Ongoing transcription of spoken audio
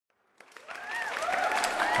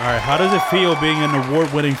All right, how does it feel being an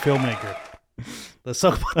award-winning filmmaker? Let's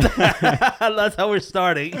talk about that. That's how we're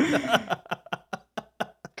starting.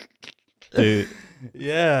 Dude.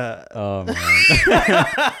 Yeah. Oh, man.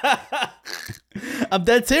 I'm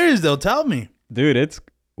dead serious, though. Tell me. Dude, it's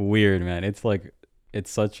weird, man. It's like, it's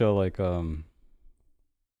such a, like, I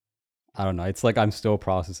don't know. It's like I'm still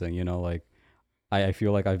processing, you know, like, I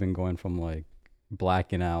feel like I've been going from, like,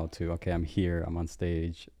 blacking out to, okay, I'm here, I'm on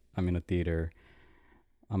stage, I'm in a theater,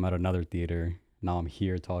 I'm at another theater. Now I'm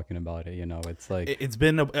here talking about it. You know, it's like it's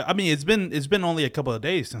been only a couple of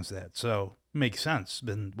days since that, so makes sense. It's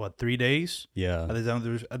been what, 3 days? Yeah.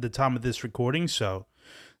 At the time of this recording, so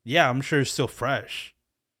yeah, I'm sure it's still fresh.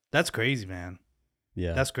 That's crazy, man.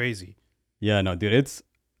 Yeah. That's crazy. Yeah, no, dude, it's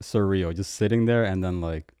surreal just sitting there, and then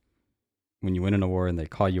like when you win an award and they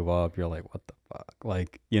call you up, you're like, what the fuck?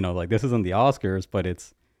 Like, you know, like this isn't the Oscars, but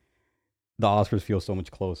it's the Oscars feel so much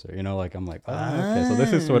closer, you know, like I'm like, oh, okay, so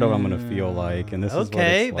this is sort of what I'm gonna feel like, and this is what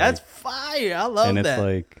it's like. That's fire. I love that. And it's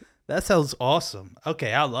like, that sounds awesome.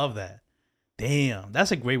 Okay, I love that. Damn,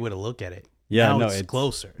 that's a great way to look at it. Yeah, now no, it's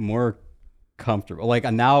closer, more comfortable.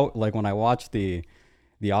 Like now, like when I watched the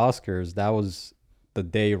Oscars, that was the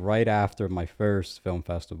day right after my first film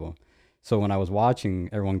festival. So when I was watching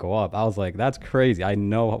everyone go up, I was like, that's crazy. I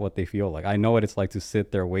know what they feel like. I know what it's like to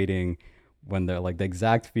sit there waiting when they're like the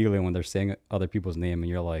exact feeling when they're saying other people's name, and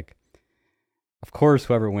you're like, of course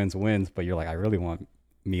whoever wins, but you're like, I really want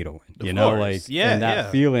me to win. You know, like, yeah, and that yeah.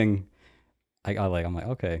 feeling, I'm like,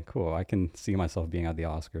 okay, cool. I can see myself being at the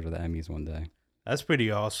Oscars or the Emmys one day. That's pretty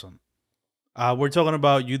awesome. We're talking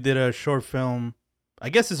about, you did a short film. I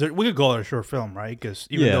guess we could call it a short film, right? Because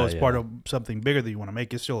even though it's part of something bigger that you want to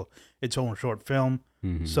make, it's still its own short film.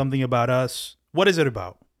 Mm-hmm. Something About Us. What is it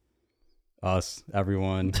about? Us,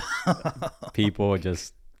 everyone, people,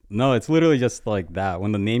 just, no, it's literally just like that.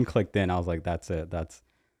 When the name clicked in, I was like, that's it. That's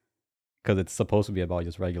because it's supposed to be about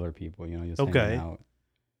just regular people, you know, just hanging out.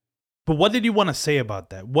 But what did you want to say about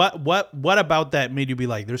that? What about that made you be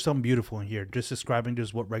like, there's something beautiful in here? Just describing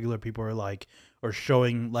just what regular people are like, or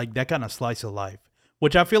showing like that kind of slice of life,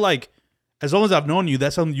 which I feel like, as long as I've known you,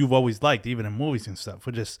 that's something you've always liked, even in movies and stuff,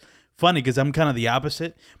 which is funny because I'm kind of the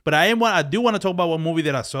opposite. But I do want to talk about one movie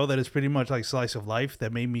that I saw that is pretty much like slice of life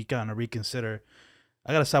that made me kind of reconsider.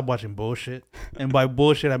 I gotta stop watching bullshit, and by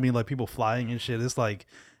bullshit I mean like people flying and shit. It's like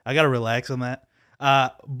I gotta relax on that.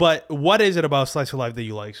 But what is it about slice of life that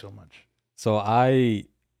you like so much? So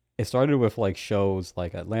it started with like shows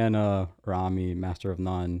like Atlanta, Rami, Master of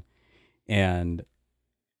None, and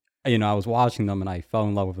you know, I was watching them and I fell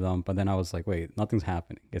in love with them, but then I was like, wait, nothing's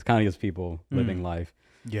happening. It's kind of just people living life.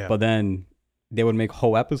 Yeah. But then they would make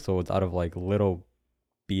whole episodes out of like little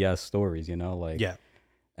BS stories, you know, like, yeah.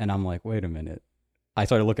 And I'm like, wait a minute. I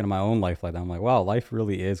started looking at my own life like that. I'm like, wow, life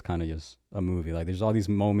really is kind of just a movie. Like there's all these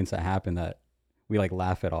moments that happen that we like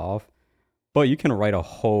laugh it off, but you can write a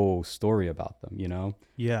whole story about them, you know?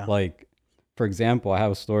 Yeah. Like, for example, I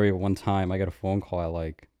have a story one time I got a phone call at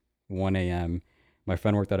like 1 a.m. My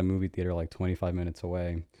friend worked at a movie theater like 25 minutes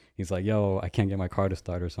away. He's like, yo, I can't get my car to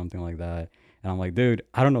start or something like that. And I'm like, dude,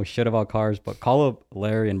 I don't know shit about cars, but call up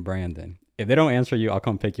Larry and Brandon. If they don't answer you, I'll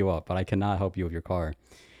come pick you up, but I cannot help you with your car.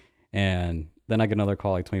 And then I get another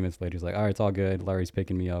call like 20 minutes later. He's like, all right, it's all good. Larry's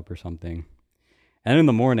picking me up or something. And in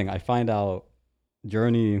the morning, I find out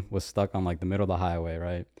Journey was stuck on like the middle of the highway,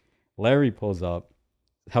 right? Larry pulls up,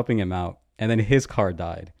 helping him out, and then his car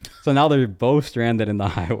died. So now they're both stranded in the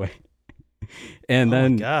highway. And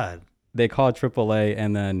then they call AAA,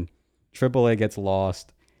 and then AAA gets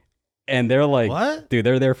lost. And they're like, what? Dude,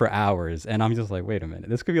 they're there for hours. And I'm just like, wait a minute.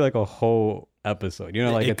 This could be like a whole episode. You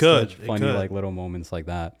know, like it's such funny, like little moments like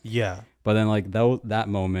that. Yeah. But then like that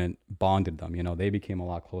moment bonded them, you know, they became a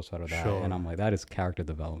lot closer out of that. Sure. And I'm like, that is character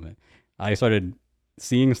development. I started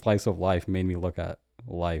seeing slice of life made me look at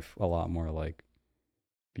life a lot more like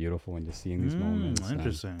beautiful, and just seeing these moments.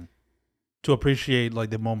 Interesting. To appreciate like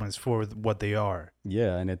the moments for what they are.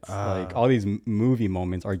 Yeah. And it's like all these movie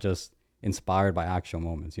moments are just inspired by actual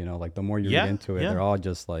moments, you know, like the more you read into it, they're all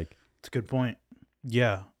just like. It's a good point.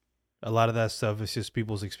 Yeah. A lot of that stuff is just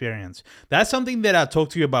people's experience. That's something that I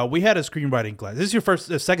talked to you about. We had a screenwriting class. This is your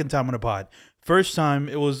second time on the pod. First time,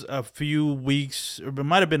 it was a few weeks, or it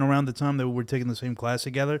might have been around the time that we were taking the same class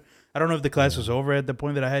together. I don't know if the class was over at the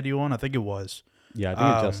point that I had you on. I think it was. Yeah, I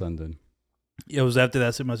think it just ended. It was after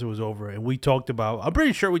that semester was over. And we talked about, I'm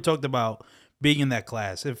pretty sure we talked about being in that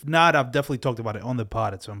class. If not, I've definitely talked about it on the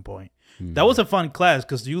pod at some point. Mm-hmm. That was a fun class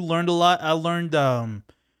because you learned a lot. I learned,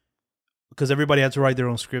 because everybody had to write their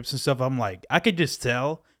own scripts and stuff. I'm like, I could just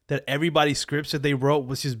tell that everybody's scripts that they wrote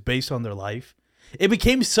was just based on their life. It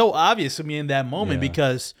became so obvious to me in that moment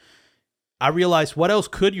because I realized, what else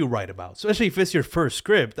could you write about? Especially if it's your first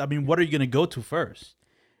script. I mean, what are you going to go to first?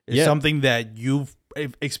 It's Yeah. something that you've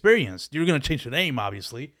experienced. You're going to change the name,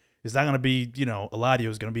 obviously. It's not going to be, Eladio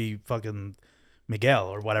is going to be fucking Miguel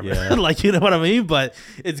or whatever. Yeah. Like, you know what I mean? But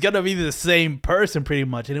it's going to be the same person pretty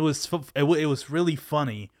much. And it was really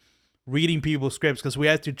funny reading people's scripts, because we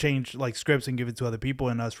had to change like scripts and give it to other people,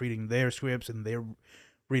 and us reading their scripts and they're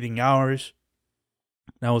reading ours.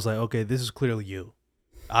 And I was like, okay, this is clearly you.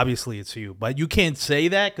 Obviously, it's you, but you can't say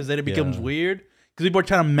that because then it becomes Yeah. weird. Because people are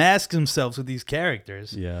trying to mask themselves with these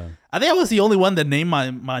characters. Yeah. I think I was the only one that named my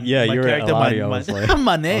Yeah, my you were character Eladio, I my was like-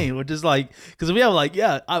 my name, which is like, because we have like,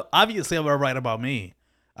 obviously I'm gonna write about me.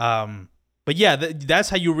 But yeah, that's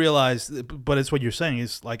how you realize. But it's what you're saying.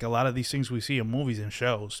 It's like a lot of these things we see in movies and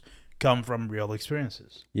shows come from real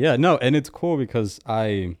experiences. Yeah, no, and it's cool because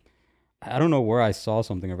I don't know where I saw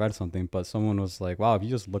something or read something, but someone was like, "Wow, if you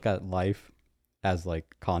just look at life as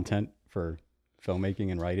like content for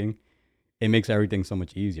filmmaking and writing, it makes everything so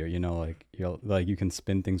much easier." You know, like you're like you can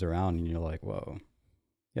spin things around, and you're like, "Whoa,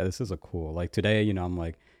 yeah, this is a cool." Like today, I'm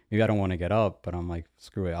like, maybe I don't want to get up, but I'm like,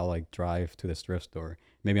 screw it, I'll like drive to this thrift store.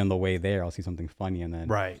 Maybe on the way there, I'll see something funny, and then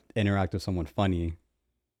Right. interact with someone funny,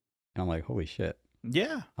 and I'm like, holy shit,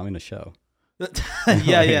 Yeah. I'm in a show.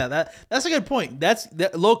 yeah. That's a good point.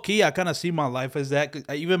 That low key. I kind of see my life as that. 'Cause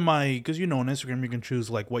even because on Instagram you can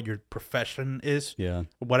choose like what your profession is, Yeah.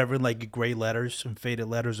 whatever, like gray letters and faded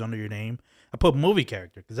letters under your name. I put movie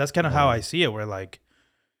character because that's kind of how I see it. Where like,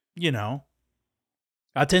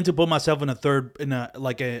 I tend to put myself in a third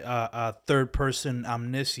person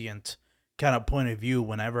omniscient kind of point of view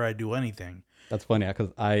whenever I do anything. That's funny because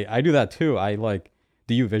I do that too. I like.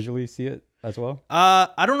 Do you visually see it as well?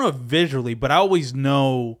 I don't know if visually, but I always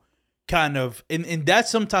know kind of, and that's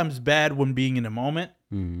sometimes bad when being in the moment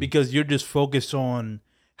because you're just focused on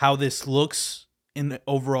how this looks in the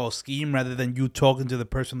overall scheme rather than you talking to the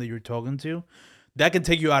person that you're talking to. That can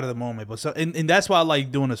take you out of the moment. But and that's why I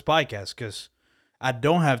like doing this podcast, because I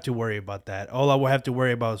don't have to worry about that. All I will have to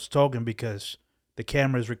worry about is talking, because the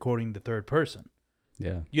camera is recording the third person.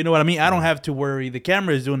 Yeah. You know what I mean? I don't have to worry. The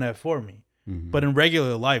camera is doing that for me. But in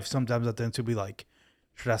regular life, sometimes I tend to be like,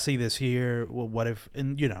 should I see this here? Well, what if?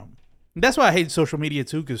 And that's why I hate social media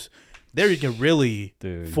too, because there you can really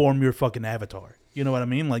form your fucking avatar. You know what I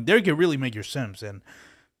mean? Like there you can really make your Sims, and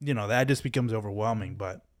that just becomes overwhelming.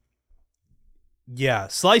 But yeah,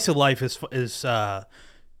 slice of life is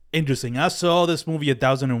interesting. I saw this movie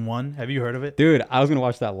 1001. Have you heard of it? Dude, I was going to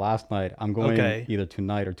watch that last night. I'm going Okay. either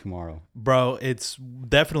tonight or tomorrow. Bro, it's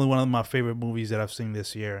definitely one of my favorite movies that I've seen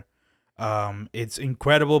this year. It's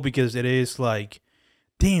incredible because it is like,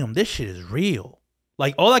 damn, this shit is real.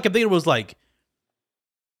 Like all I could think of was like,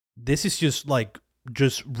 this is just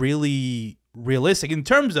really realistic in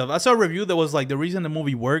terms of, I saw a review that was like, the reason the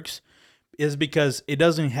movie works is because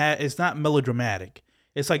it's not melodramatic.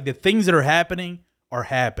 It's like the things that are happening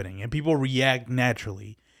and people react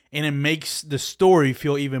naturally, and it makes the story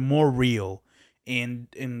feel even more real and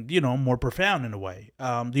more profound in a way.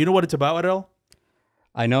 Do you know what it's about at all?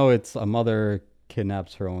 I know it's a mother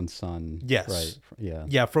kidnaps her own son. Yes. Right. Yeah.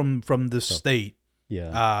 Yeah, from the state.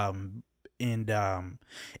 Yeah. And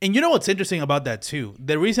you know what's interesting about that too?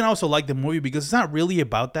 The reason I also like the movie, because it's not really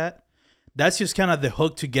about that. That's just kind of the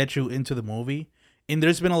hook to get you into the movie. And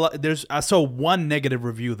there's been I saw one negative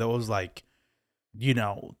review that was like,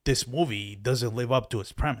 this movie doesn't live up to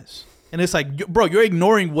its premise. And it's like, bro, you're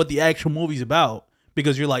ignoring what the actual movie's about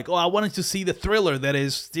because you're like, oh, I wanted to see the thriller that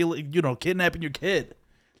is still, kidnapping your kid.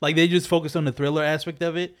 Like they just focus on the thriller aspect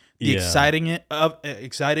of it, the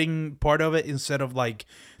exciting part of it, instead of like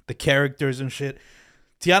the characters and shit.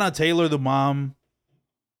 Tiana Taylor, the mom.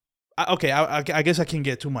 I guess I can't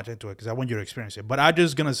get too much into it because I want you to experience it. But I'm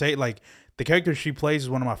just gonna say, like, the character she plays is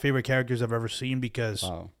one of my favorite characters I've ever seen, because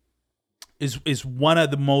is one of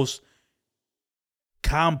the most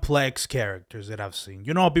complex characters that I've seen.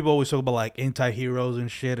 You know how people always talk about like anti-heroes and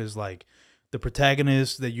shit, is like the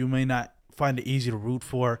protagonist that you may not find it easy to root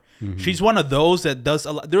for. She's one of those that does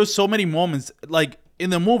a lot. There's so many moments like in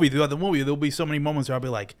the movie, throughout the movie, there'll be so many moments where I'll be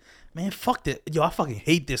like, man, fuck that. Yo, I fucking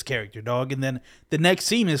hate this character, dog. And then the next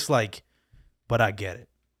scene is like, but I get it.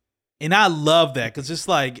 And I love that because it's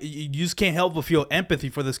like, you just can't help but feel empathy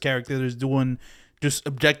for this character that's doing just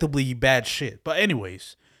objectively bad shit. But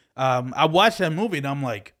anyways, I watched that movie and I'm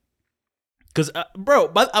like, because, bro,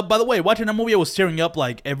 by the way, watching that movie, I was tearing up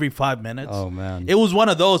like every 5 minutes. Oh, man. It was one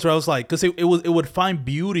of those where I was like, because it would find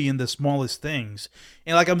beauty in the smallest things.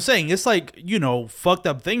 And like I'm saying, it's like, fucked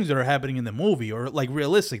up things that are happening in the movie, or like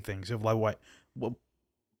realistic things of like what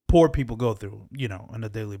poor people go through, on a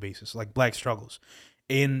daily basis, like black struggles.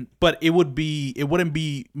 but it wouldn't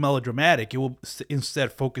be melodramatic. It will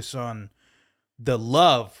instead focus on the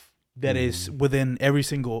love that is within every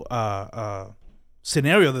single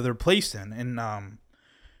scenario that they're placed in. And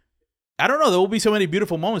I don't know, there will be so many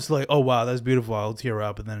beautiful moments like, oh wow, that's beautiful, I'll tear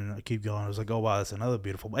up, and then I keep going. I was like, oh wow, that's another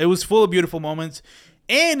beautiful. It was full of beautiful moments,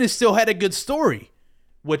 and it still had a good story,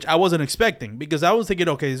 which I wasn't expecting, because I was thinking,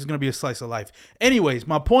 okay, this is gonna be a slice of life. Anyways,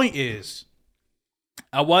 my point is,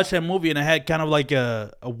 I watched that movie and I had kind of like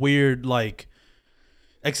a weird like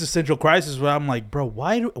existential crisis where I'm like, bro,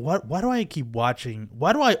 why do I keep watching?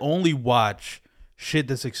 Why do I only watch shit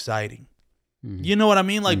that's exciting? You know what I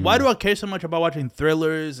mean? Like, why do I care so much about watching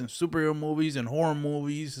thrillers and superhero movies and horror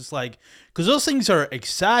movies? It's like, because those things are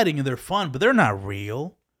exciting and they're fun, but they're not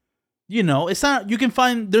real. You know, it's not, you can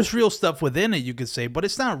find, there's real stuff within it, you could say, but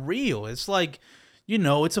it's not real. It's like, you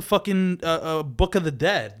know, it's a fucking Book of the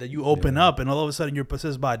Dead that you open up and all of a sudden you're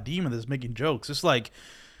possessed by a demon that's making jokes. It's like,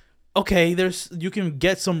 okay, you can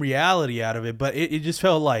get some reality out of it, but it just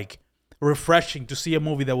felt like refreshing to see a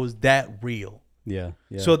movie that was that real. Yeah.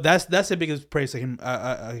 So that's the biggest praise I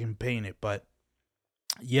can paint it. But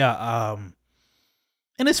yeah,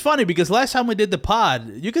 and it's funny because last time we did the pod,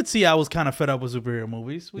 you could see I was kind of fed up with superhero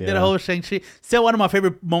movies. We did a whole Shang-Chi. Still one of my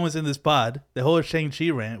favorite moments in this pod, the whole Shang-Chi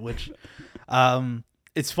rant, which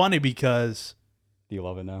it's funny because... Do you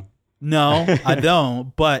love it now? No, I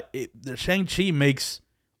don't. But the Shang-Chi makes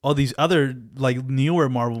all these other like newer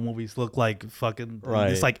Marvel movies look like fucking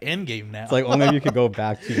It's like Endgame now. It's like only if you could go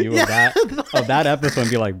back to you of that episode and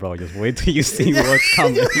be like, bro, just wait till you see what's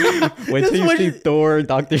coming. Wait till you see Thor,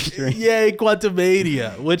 Doctor Strange. Yeah,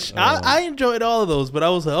 Quantumania, which I enjoyed all of those, but I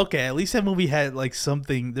was like, okay, at least that movie had like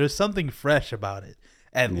something. There's something fresh about it.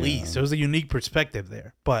 At least there was a unique perspective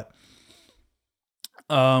there. But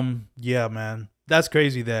yeah, man. That's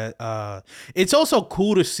crazy that it's also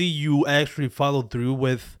cool to see you actually follow through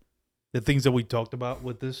with the things that we talked about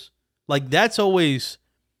with this. Like, that's always,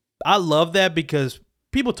 I love that because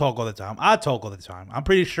people talk all the time. I talk all the time. I'm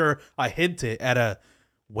pretty sure I hinted at a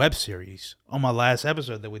web series on my last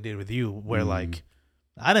episode that we did with you where like,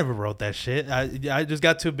 I never wrote that shit. I just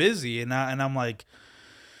got too busy and I'm like,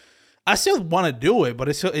 I still want to do it,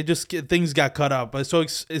 but things got cut up. But so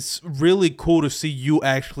it's really cool to see you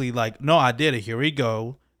actually like, no, I did it. Here we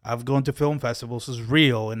go. I've gone to film festivals. This is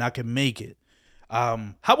real, and I can make it.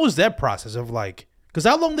 How was that process of like? Because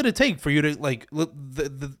how long did it take for you to like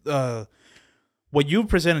what you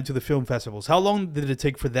presented to the film festivals? How long did it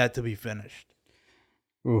take for that to be finished?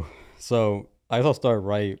 Ooh, so I guess I'll start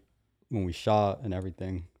right when we shot and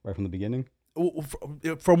everything, right from the beginning.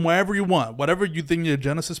 From wherever you want, whatever you think your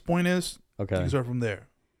genesis point is. Okay, you can start from there.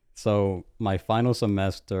 So my final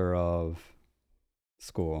semester of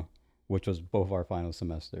school, which was both our final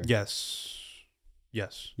semester. Yes.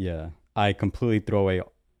 Yeah, I completely threw away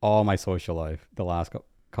all my social life the last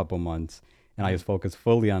couple months, and I just focused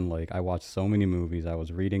fully on like I watched so many movies. I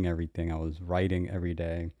was reading everything. I was writing every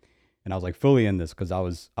day. And I was like fully in this because I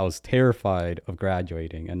was terrified of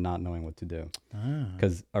graduating and not knowing what to do.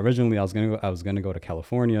 Because originally I was gonna go to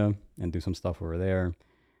California and do some stuff over there,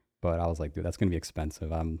 but I was like, dude, that's gonna be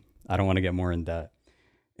expensive. I don't want to get more in debt.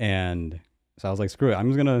 And so I was like, screw it. I'm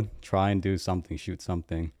just gonna try and do something, shoot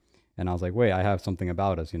something. And I was like, wait, I have something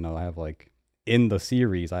about us. You know, I have like in the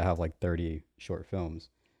series I have like 30 short films.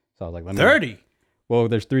 So I was like, 30. Well,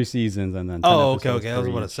 there's 3 seasons and then 10 okay. episodes I was per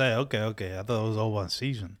about to each. say, okay. I thought it was all one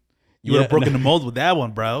season. You would have broken the mold with that one,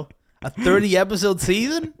 bro. A 30 episode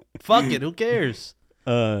season? Fuck it, who cares?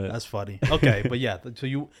 That's funny. Okay, but yeah,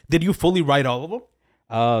 so did you fully write all of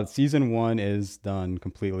them? Season 1 is done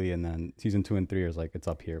completely, and then season 2 and 3 is like it's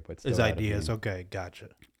up here, but it's ideas. Okay, gotcha.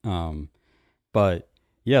 But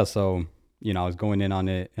yeah, so you know, I was going in on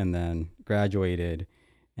it, and then graduated,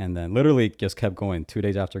 and then literally just kept going. 2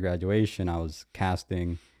 days after graduation, I was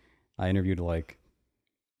casting. I interviewed like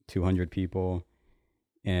 200 people.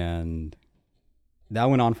 And that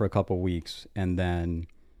went on for a couple of weeks. And then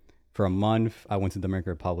for a month, I went to the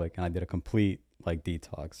Dominican Republic and I did a complete like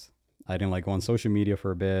detox. I didn't like go on social media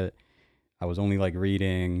for a bit. I was only like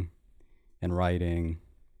reading and writing,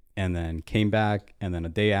 and then came back. And then a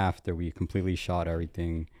day after, we completely shot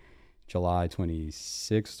everything. July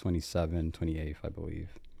 26th, 27th, 28th, I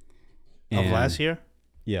believe. Of last year?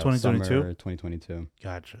 Yeah. 2022? Summer 2022.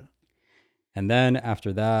 Gotcha. And then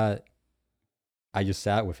after that, I just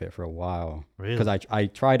sat with it for a while. Really? Because I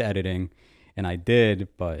tried editing and I did,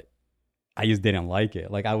 but I just didn't like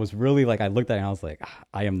it. Like I was really like, I looked at it and I was like,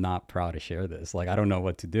 I am not proud to share this. Like, I don't know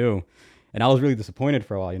what to do. And I was really disappointed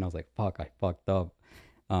for a while. You know, I was like, fuck, I fucked up.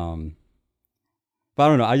 But I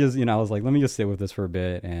don't know. I just, you know, I was like, let me just sit with this for a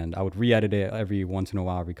bit. And I would re-edit it every once in a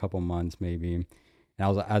while, every couple months maybe. And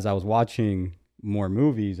And as I was watching more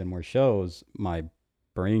movies and more shows, my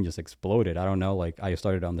brain just exploded. I don't know, like I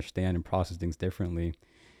started to understand and process things differently.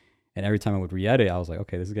 And every time I would re-edit, I was like,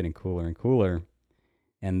 okay, this is getting cooler and cooler.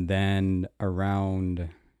 And then around,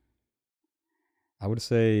 I would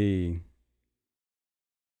say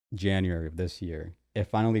January of this year, it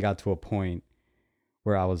finally got to a point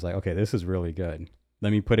where I was like, okay, this is really good.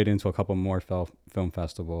 Let me put it into a couple more film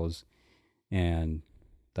festivals. And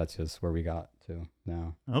that's just where we got to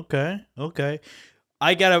now. Okay.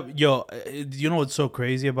 I gotta, you know what's so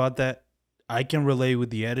crazy about that? I can relate with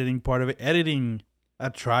the editing part of it. Editing, I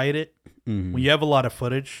tried it. Mm-hmm. When you have a lot of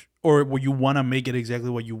footage or when you want to make it exactly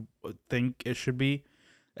what you think it should be,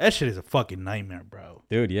 that shit is a fucking nightmare, bro.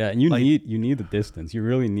 Dude, yeah, and you need the distance. You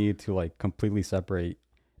really need to like completely separate,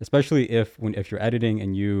 especially if you're editing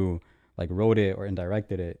and you like wrote it or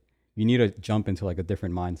indirected it, you need to jump into like a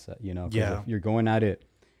different mindset, you know? 'Cause if you're going at it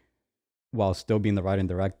while still being the writer and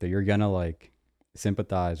director, you're gonna like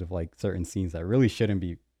sympathize with like certain scenes that really shouldn't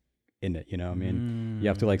be in it, you know what I mean? You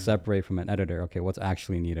have to like separate from an editor. Okay, what's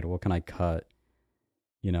actually needed? What can I cut?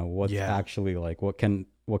 You know, what's actually like what can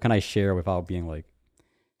I share without being like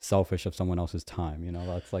selfish of someone else's time, you know?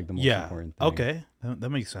 That's like the most important thing. Okay, that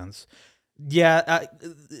makes sense. Yeah,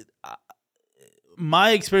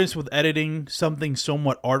 my experience with editing something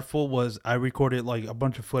somewhat artful was I recorded like a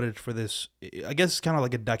bunch of footage for this. I guess it's kind of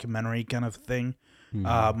like a documentary kind of thing.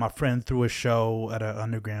 My friend threw a show at an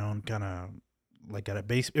underground kind of like at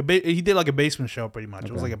a he did like a basement show pretty much.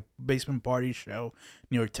 It was like a basement party show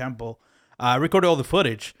near a temple. I recorded all the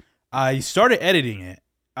footage. I started editing it.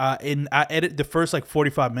 And I edit the first like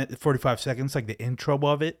 45 seconds, like the intro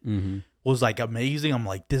of it was like amazing. I'm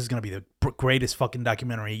like, this is going to be the greatest fucking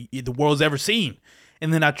documentary the world's ever seen.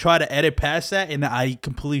 And then I try to edit past that and I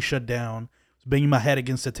completely shut down, banging my head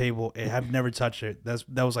against the table. And I've never touched it.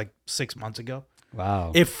 That was like 6 months ago.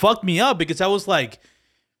 Wow. It fucked me up because I was like,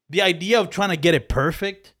 the idea of trying to get it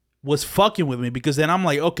perfect was fucking with me because then I'm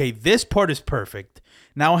like, okay, this part is perfect.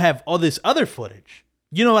 Now I have all this other footage.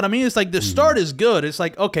 You know what I mean? It's like the start is good. It's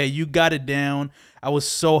like, okay, you got it down. I was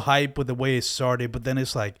so hyped with the way it started, but then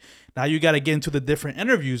it's like, now you got to get into the different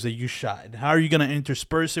interviews that you shot. And how are you going to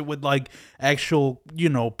intersperse it with like actual,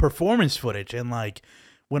 performance footage? And like,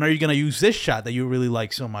 when are you going to use this shot that you really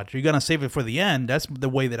like so much? You're going to save it for the end. That's the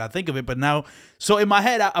way that I think of it. But now, so in my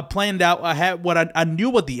head, I planned out, I had I knew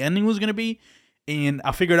what the ending was going to be. And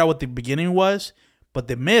I figured out what the beginning was. But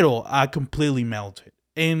the middle, I completely melted.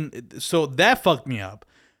 And so that fucked me up.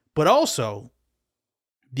 But also,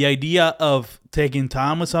 the idea of taking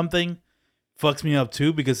time with something fucks me up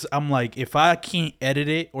too because I'm like, if I can't edit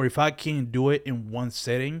it or if I can't do it in one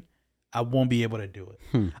sitting, I won't be able to do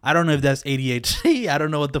it. I don't know if that's ADHD. I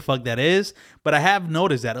don't know what the fuck that is. But I have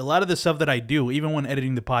noticed that a lot of the stuff that I do, even when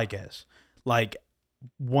editing the podcast, like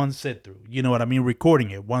one sit through, you know what I mean?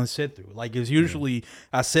 Recording it, one sit through. Like it's usually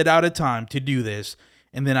I set out a time to do this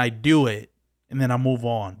and then I do it. And then I move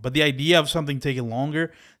on. But the idea of something taking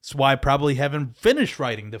longer, that's why I probably haven't finished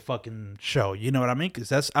writing the fucking show. You know what I mean?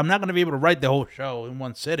 Because I'm not going to be able to write the whole show in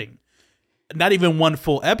one sitting. Not even one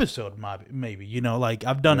full episode, maybe. Like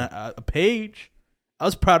I've done a page. I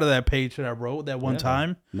was proud of that page that I wrote that one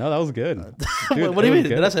time. No, that was good. Dude, what do you mean?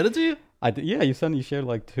 Good. Did I send it to you? Yeah, you shared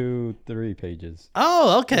like 2-3 pages.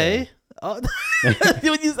 Oh, okay. Yeah.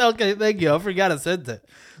 Okay, thank you. I forgot I sent it.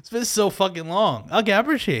 It's been so fucking long. Okay, I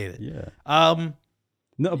appreciate it. Yeah.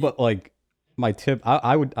 No, but like my tip,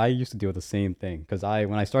 I used to do the same thing because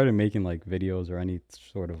when I started making like videos or any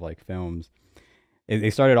sort of like films, they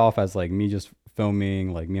started off as like me just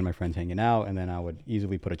filming, like me and my friends hanging out, and then I would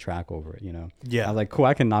easily put a track over it. Yeah. I was like, cool,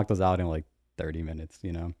 I can knock those out in like 30 minutes.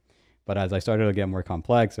 But as I started to get more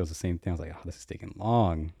complex, it was the same thing. I was like, oh, this is taking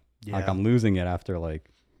long. Yeah. Like I'm losing it after like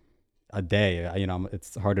a day.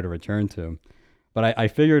 It's harder to return to. But I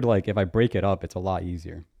figured like if I break it up, it's a lot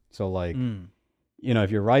easier. So like,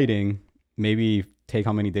 if you're writing, maybe take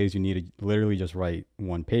how many days you need to literally just write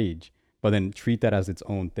one page, but then treat that as its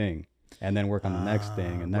own thing and then work on the next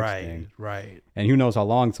thing and next thing. Right. And who knows how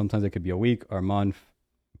long, sometimes it could be a week or a month,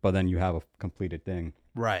 but then you have a completed thing.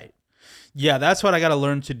 Right. Yeah, that's what I got to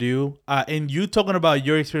learn to do. And you talking about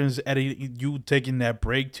your experience editing, you taking that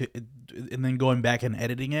break and then going back and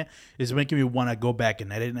editing it is making me want to go back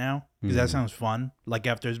and edit now because that sounds fun. Like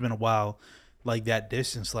after it's been a while, like that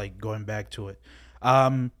distance, like going back to it.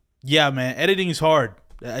 Yeah, man, editing is hard.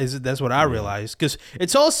 That's what I realized because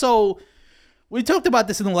it's also, we talked about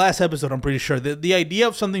this in the last episode, I'm pretty sure, the idea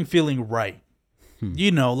of something feeling right.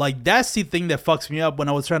 Like that's the thing that fucks me up when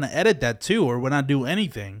I was trying to edit that too, or when I do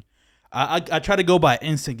anything. I try to go by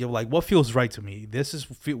instinct of like what feels right to me. This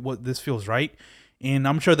feels right, And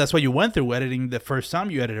I'm sure that's what you went through editing the first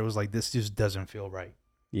time you edited. It was like, this just doesn't feel right.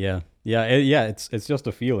 Yeah, yeah, yeah. It's just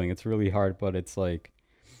a feeling. It's really hard, but it's like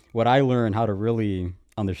what I learned how to really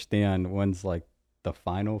understand when's like the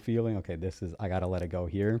final feeling. Okay, this is I gotta let it go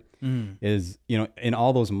here. Mm. Is in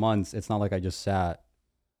all those months, it's not like I just sat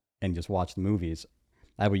and just watched movies.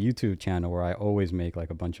 I have a YouTube channel where I always make like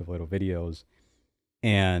a bunch of little videos,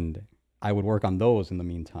 and I would work on those in the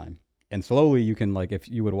meantime. And slowly, you can like if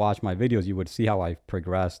you would watch my videos, you would see how I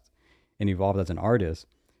progressed and evolved as an artist.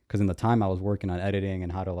 Because in the time I was working on editing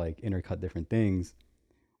and how to like intercut different things,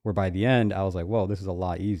 where by the end I was like, whoa, this is a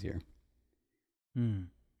lot easier. Mm.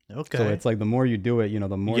 Okay. So it's like the more you do it,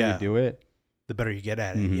 the more you do it, the better you get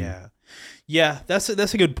at it. Mhm. Yeah. Yeah, that's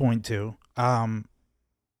a good point too. Yeah,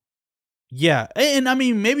 and I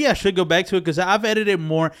mean maybe I should go back to it because I've edited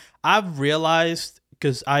more. I've realized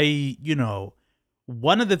because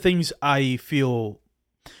one of the things I feel.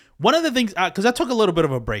 One of the things, because I took a little bit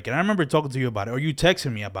of a break, and I remember talking to you about it, or you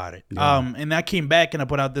texting me about it. Yeah. And I came back and I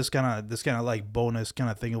put out this kind of like bonus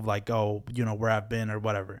kind of thing of like, oh, where I've been or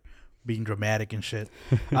whatever, being dramatic and shit.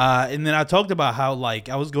 And then I talked about how like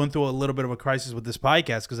I was going through a little bit of a crisis with this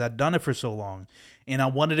podcast because I'd done it for so long, and I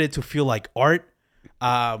wanted it to feel like art.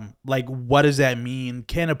 Like what does that mean?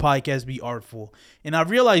 Can a podcast be artful? And I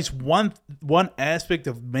realized one aspect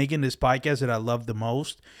of making this podcast that I love the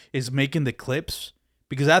most is making the clips.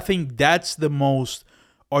 Because I think that's the most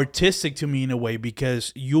artistic to me in a way.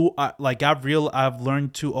 Because I've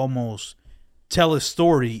learned to almost tell a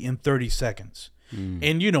story in 30 seconds,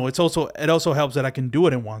 and it also helps that I can do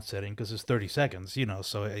it in one setting because it's 30 seconds.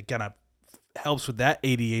 So it kind of helps with that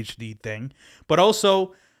ADHD thing. But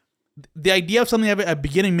also the idea of something having a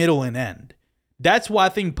beginning, middle, and end. That's why I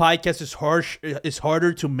think podcast is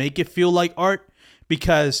harder to make it feel like art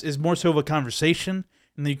because it's more so of a conversation.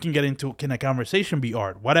 And then you can get into, can a conversation be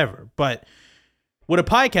art? Whatever. But with a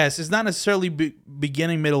podcast, it's not necessarily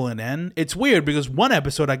beginning, middle, and end. It's weird because one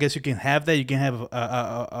episode, I guess you can have that. You can have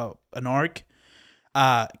an arc.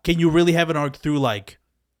 Can you really have an arc through like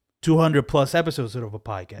 200 plus episodes of a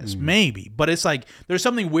podcast? Maybe. But it's like, there's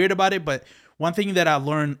something weird about it. But one thing that I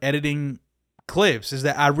learned editing clips is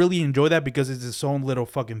that I really enjoy that because it's its own little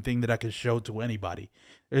fucking thing that I can show to anybody.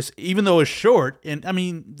 Even though it's short, and I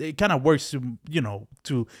mean, it kind of works to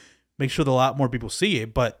make sure that a lot more people see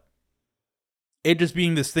it, but it just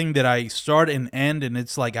being this thing that I start and end, and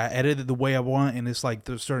it's like I edit it the way I want, and it's like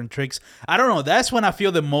there's certain tricks. I don't know. That's when I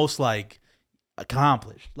feel the most like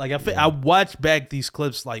accomplished. Like I watch back these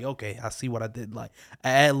clips, like okay, I see what I did. Like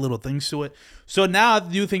I add little things to it. So now I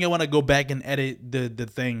do think I want to go back and edit the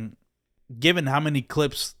thing, given how many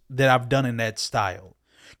clips that I've done in that style.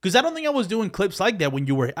 Because I don't think I was doing clips like that when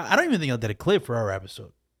you were. I don't even think I did a clip for our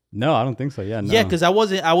episode. No, I don't think so. Yeah, no. Yeah, because I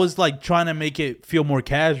wasn't. I was like trying to make it feel more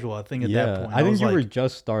casual. I think at that point. I think you were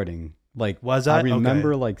just starting. Like, was I? I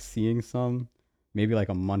remember like seeing some, maybe like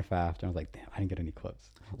a month after. I was like, damn, I didn't get any clips.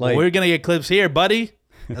 Like, well, we're gonna get clips here, buddy.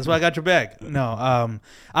 That's why I got your back. No,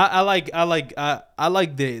 I like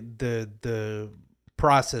the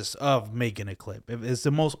process of making a clip. It's the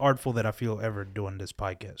most artful that I feel ever doing this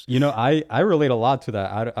podcast. I relate a lot to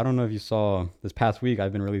that. I don't know if you saw this past week.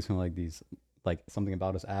 I've been releasing like these like something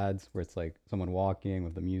about us ads where it's like someone walking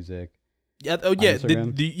with the music. Yeah. Oh yeah.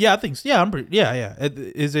 Yeah. I think so. Yeah. Yeah.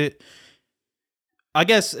 Is it? I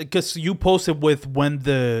guess because you posted with when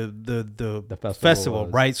the festival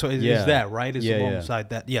was. right? So is that right? It's alongside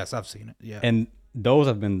that. Yes, I've seen it. Yeah. And those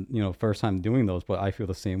have been, first time doing those, but I feel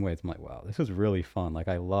the same way. It's like, wow, this is really fun. Like,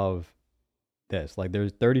 I love this. Like,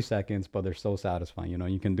 there's 30 seconds, but they're so satisfying.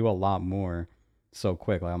 You can do a lot more so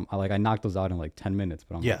quick. Like, I knocked those out in like 10 minutes,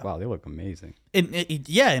 but I'm like, wow, they look amazing. And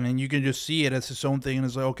then you can just see it as its own thing, and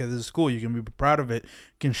it's like, okay, this is cool. You can be proud of it,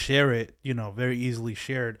 can share it, very easily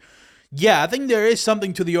shared. Yeah, I think there is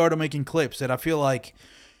something to the art of making clips that I feel like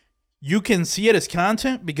you can see it as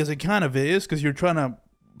content because it kind of is, because you're trying to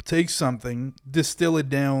take something, distill it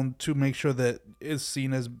down to make sure that it's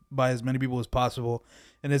seen as by as many people as possible,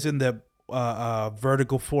 and it's in the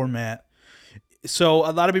vertical format. So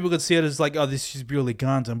a lot of people could see it as like, oh, this is purely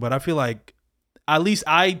content, but I feel like at least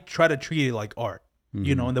I try to treat it like art,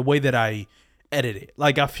 in the way that I edit it.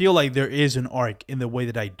 Like, I feel like there is an arc in the way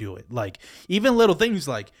that I do it. Like, even little things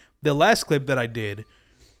like the last clip that I did,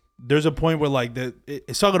 there's a point where like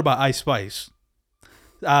it's talking about Ice Spice.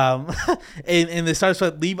 And it starts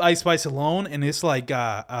to leave Ice Spice alone, and it's like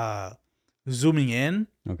zooming in,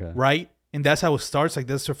 okay, right? And that's how it starts. Like,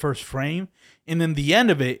 that's the first frame, and then the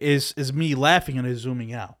end of it is me laughing and it's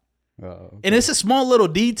zooming out, Okay. And it's a small little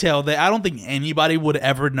detail that I don't think anybody would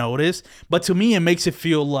ever notice, but to me, it makes it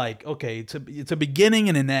feel like okay, it's a beginning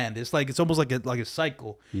and an end. It's like it's almost like a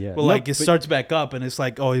cycle, Yeah. but No, like it starts back up, and it's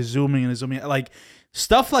like oh, it's zooming and it's zooming, like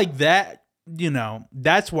stuff like that.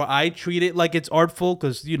 That's where I treat it like it's artful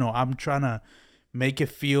because I'm trying to make it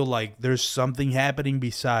feel like there's something happening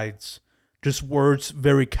besides just words,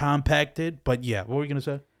 very compacted. But yeah, what were you gonna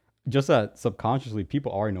say? just that subconsciously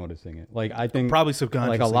people are noticing it. Like I think Probably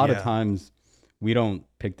subconsciously. like a lot of yeah. times we don't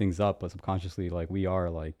pick things up, but subconsciously like we are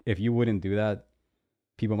like if you wouldn't do that,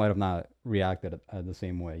 people might have not reacted the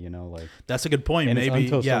same way, like. That's a good point. And it's Maybe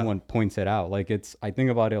until yeah. someone points it out. Like I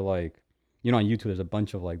think about it like on YouTube there's a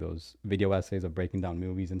bunch of like those video essays of breaking down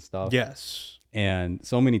movies and stuff. Yes. And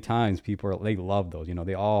so many times they love those.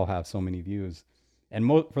 They all have so many views. And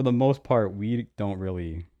for the most part, we can't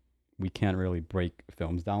really break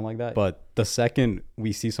films down like that. But the second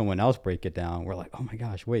we see someone else break it down, we're like, oh my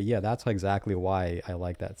gosh, wait, yeah, that's exactly why I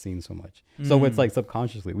like that scene so much. So it's like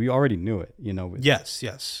subconsciously, we already knew it,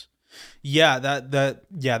 Yes. Yeah,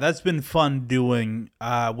 that's been fun doing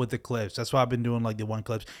with the clips. That's why I've been doing like the one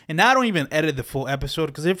clips. And now I don't even edit the full episode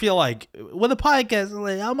because I feel like with a podcast,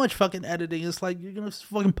 like how much fucking editing? It's like you're gonna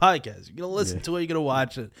fucking podcast. You're gonna listen to it, you're gonna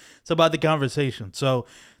watch it. It's about the conversation. So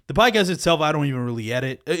the podcast itself, I don't even really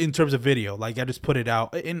edit in terms of video. Like I just put it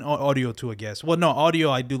out in audio too, I guess. Well, no,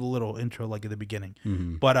 audio I do the little intro like at the beginning.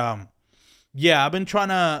 Mm-hmm. But yeah, I've been trying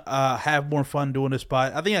to have more fun doing this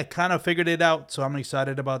pod. I think I kind of figured it out, so I'm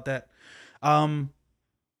excited about that.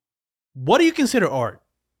 What do you consider art?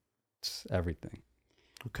 It's everything.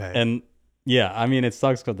 Okay. And yeah, I mean, it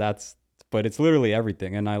sucks but it's literally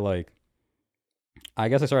everything. And I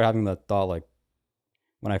guess I started having that thought like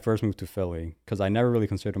when I first moved to Philly, because I never really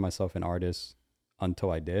considered myself an artist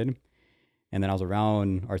until I did. And then I was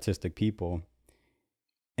around artistic people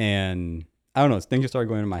and I don't know, things just started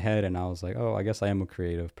going in my head and I was like, oh, I guess I am a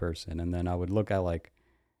creative person. And then I would look at like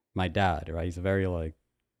my dad, right? He's a very like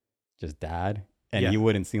just dad and he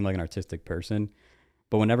wouldn't seem like an artistic person.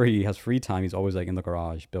 But whenever he has free time, he's always like in the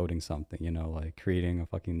garage building something, like creating a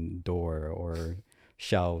fucking door or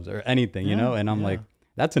shelves or anything, and I'm like,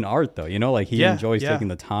 that's an art though, like he enjoys taking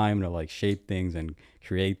the time to like shape things and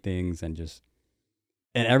create things and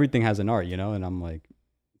everything has an art, and I'm like,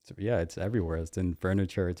 it's everywhere. It's in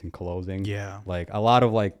furniture, it's in clothing. Yeah. Like a lot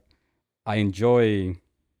of like, I enjoy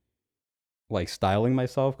like styling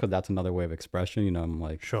myself because that's another way of expression. I'm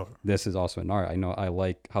like, sure, this is also an art. I know I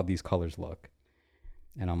like how these colors look.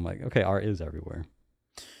 And I'm like, okay, art is everywhere.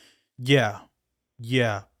 Yeah.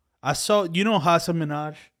 I saw, Hassan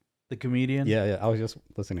Minaj, the comedian? Yeah. I was just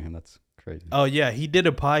listening to him. That's crazy. Oh, yeah. He did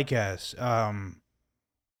a podcast.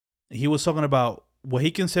 He was talking about what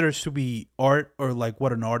he considers to be art or like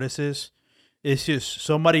what an artist is. It's just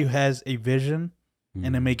somebody who has a vision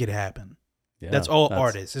and then make it happen. Yeah, that's all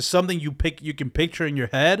art is. It's something you can picture in your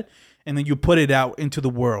head and then you put it out into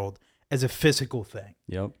the world as a physical thing.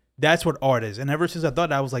 Yep. That's what art is. And ever since I thought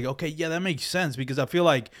that, I was like, okay, yeah, that makes sense because I feel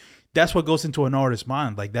like that's what goes into an artist's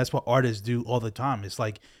mind. Like that's what artists do all the time. It's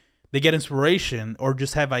like they get inspiration or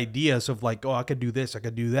just have ideas of like, oh, I could do this, I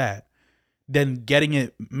could do that. Then getting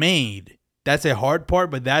it made, that's a hard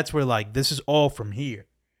part, but that's where like, this is all from here.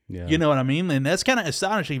 Yeah. You know what I mean? And that's kind of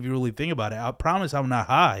astonishing if you really think about it. I promise I'm not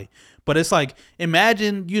high, but it's like,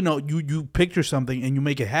 imagine, you picture something and you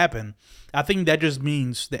make it happen. I think that just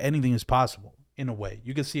means that anything is possible in a way.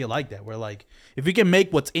 You can see it like that, where like, if you can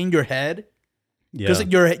make what's in your head, because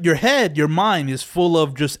your head, your mind is full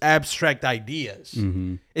of just abstract ideas.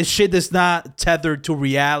 Mm-hmm. It's shit that's not tethered to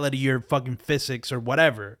reality or fucking physics or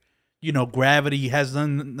whatever. Gravity has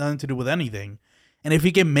nothing to do with anything. And if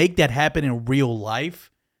you can make that happen in real life,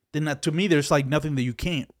 then to me, there's like nothing that you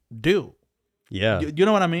can't do. Yeah. You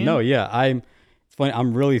know what I mean? No, yeah. It's funny.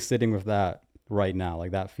 I'm really sitting with that right now,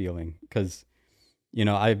 like that feeling. Because,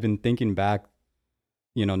 I've been thinking back,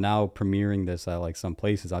 now premiering this at like some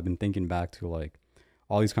places, I've been thinking back to like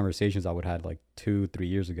all these conversations I would have like 2-3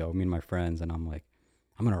 years ago, me and my friends. And I'm like,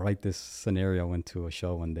 I'm going to write this scenario into a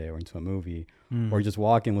show one day or into a movie or just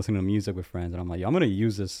walking, listening to music with friends. And I'm like, I'm going to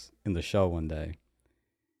use this in the show one day.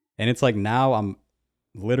 And it's like now I'm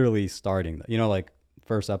literally starting, like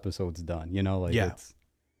first episode's done,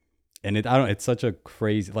 it's such a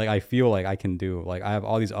crazy, like I feel like I can do, like I have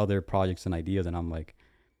all these other projects and ideas and I'm like,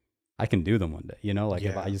 I can do them one day,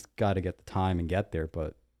 if I just got to get the time and get there,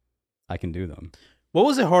 but I can do them. What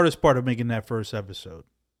was the hardest part of making that first episode?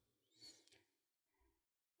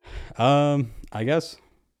 I guess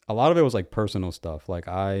a lot of it was like personal stuff. Like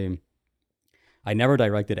I never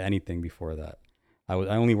directed anything before that. I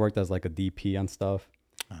only worked as like a DP on stuff.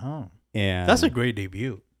 Oh, and that's a great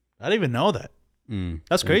debut. I didn't even know that.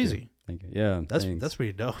 That's crazy. Thank you. Yeah, That's thanks.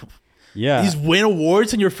 pretty dope. Yeah. These win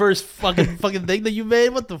awards in your first fucking thing that you made.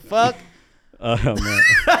 What the fuck? Oh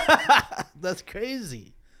man. That's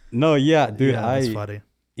crazy. No, yeah, dude. Yeah, that's funny.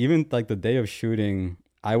 Even like the day of shooting,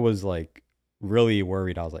 I was like really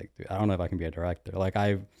worried. I was like, dude, I don't know if I can be a director. Like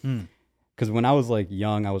Hmm. because when I was like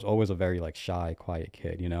young, I was always a very like shy, quiet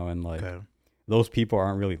kid, and like Okay. those people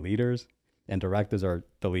aren't really leaders, and directors are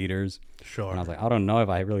the leaders. Sure. And I was like, I don't know if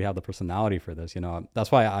I really have the personality for this.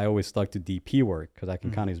 That's why I always stuck to DP work, because I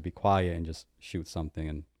can kind of just be quiet and just shoot something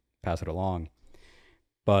and pass it along.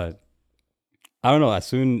 But I don't know. As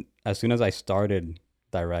soon as I started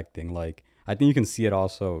directing, like I think you can see it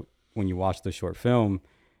also when you watch the short film.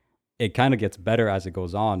 It kind of gets better as it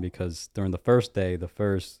goes on, because during the first day,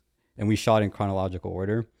 and we shot in chronological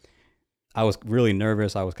order. I was really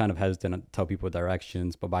nervous. I was kind of hesitant to tell people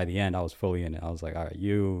directions, but by the end, I was fully in it. I was like, all right,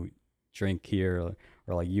 you drink here,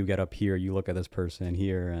 or like you get up here, you look at this person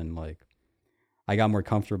here, and like I got more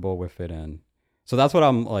comfortable with it. And so that's what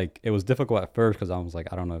I'm like. It was difficult at first because I was like,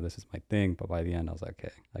 I don't know if this is my thing, but by the end, I was like,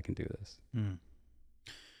 okay, I can do this. Hmm.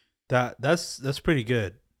 That's pretty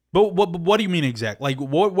good. But what do you mean exactly? Like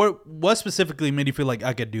what specifically made you feel like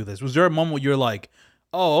I could do this? Was there a moment where you're like,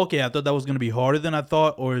 oh, okay, I thought that was gonna be harder than I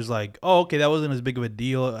thought, or is like, oh, okay, that wasn't as big of a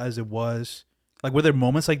deal as it was? Like, were there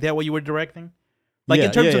moments like that while you were directing? Like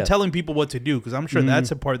in terms of telling people what to do, because I'm sure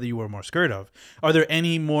that's a part that you were more scared of. Are there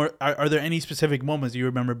any more? Are there any specific moments you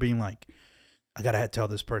remember being like, I gotta tell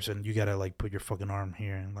this person, you gotta like put your fucking arm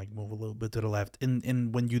here and like move a little bit to the left.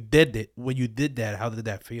 And when you did that, how did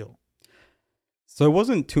that feel? So it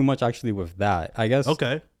wasn't too much actually with that, I guess.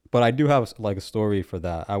 Okay. But I do have like a story for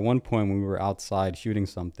that. At one point when we were outside shooting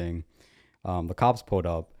something, the cops pulled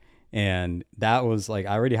up, and that was like,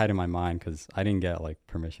 I already had in my mind, because I didn't get like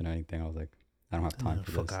permission or anything. I was like, I don't have time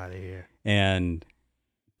for Fuck this. out of here.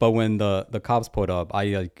 But when the cops pulled up,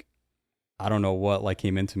 I don't know what like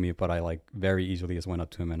came into me, but I like very easily just went up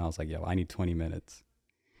to him and I was like, yo, I need 20 minutes.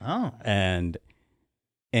 Oh. And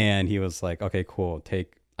he was like, okay, cool.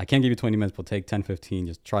 I can't give you 20 minutes, but take 10, 15.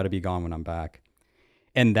 Just try to be gone when I'm back.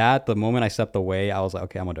 And the moment I stepped away, I was like,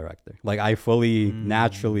 okay, I'm a director. Like I fully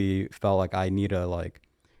naturally felt like I need to like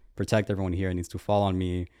protect everyone here. It needs to fall on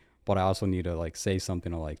me, but I also need to like say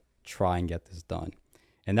something to like try and get this done.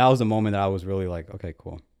 And that was the moment that I was really like, okay,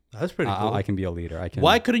 cool. That's pretty cool. I can be a leader. I can.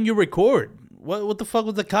 Why couldn't you record? What the fuck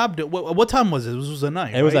was the cop doing? What time was it? This was at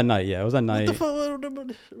night. It was at night. Yeah, it was at night. What the fuck?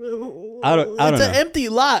 I don't It's know. an empty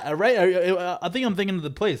lot, right? I think I'm thinking of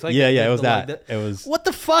the place. Like, Yeah, it was like that. It was. What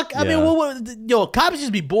the fuck? I mean, cops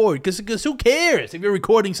just be bored because who cares if you're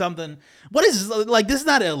recording something? What is like? This is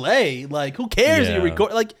not L.A. Like, who cares if you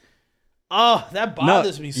record? Like, oh, that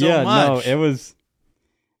bothers me so much. No, it was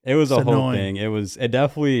a whole annoying. thing. It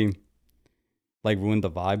definitely like ruined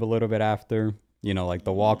the vibe a little bit after. Like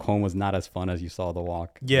the walk home was not as fun as you saw the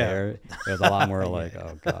walk there. It was a lot more like,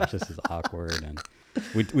 oh gosh, this is awkward. And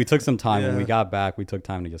we took some time. When we got back, we took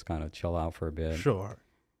time to just kind of chill out for a bit. Sure.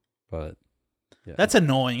 But yeah. That's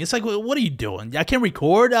annoying. It's like, what are you doing? I can't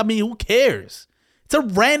record. I mean, who cares? It's a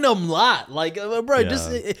random lot. Like, bro,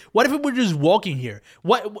 just what if we were just walking here?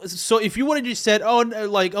 What? So if you would have just said, oh,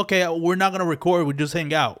 like, okay, we're not gonna record. We just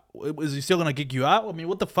hang out. Is he still gonna kick you out? I mean,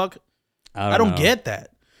 what the fuck? I don't get that.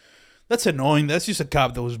 That's annoying. That's just a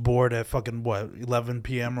cop that was bored at fucking 11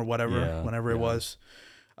 p.m. or whatever, whenever it was.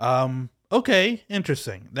 Okay,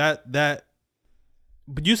 interesting. But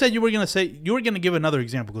you said you were gonna give another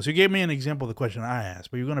example, because you gave me an example of the question I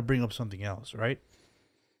asked, but you're gonna bring up something else, right?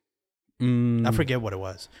 I forget what it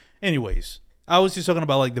was. Anyways, I was just talking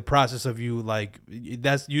about like the process of you, like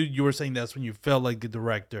that's you were saying that's when you felt like the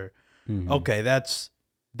director. Mm-hmm. Okay, that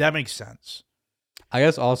makes sense. I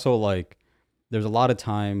guess also like there's a lot of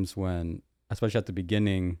times when, especially at the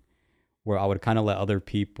beginning, where I would kind of let other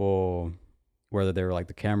people, whether they were like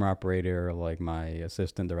the camera operator or like my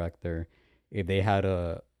assistant director, if they had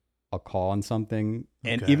a call on something.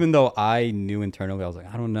 And even though I knew internally, I was like,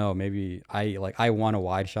 I don't know, maybe I want a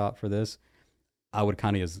wide shot for this, I would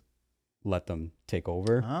kind of just let them take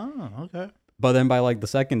over. Oh, okay. But then by like the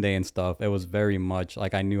second day and stuff, it was very much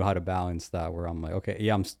like I knew how to balance that, where I'm like, okay,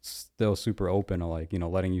 yeah, I'm still super open to like,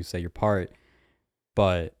 letting you say your part.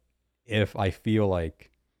 But if I feel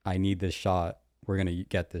like I need this shot, we're going to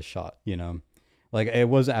get this shot, Like it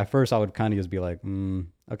was at first I would kind of just be like,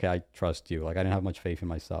 okay, I trust you. Like I didn't have much faith in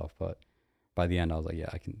myself, but by the end I was like, yeah,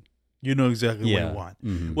 I can. You know exactly what you want.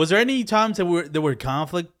 Mm-hmm. Was there any times there were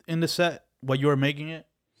conflict in the set while you were making it?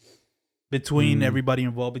 Between everybody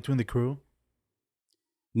involved, between the crew?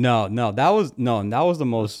 No, that was the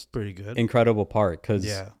most pretty good, incredible part, because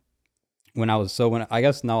when I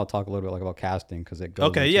guess now I'll talk a little bit like about casting because it goes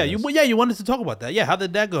Okay, into yeah, this. you wanted to talk about that. Yeah, how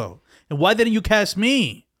did that go? And why didn't you cast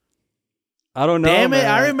me? I don't know. Damn it!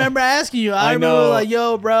 I Man. remember asking you. I I remember know. like,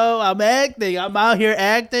 yo, bro, I'm acting. I'm out here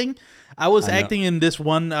acting. I was I know. acting in this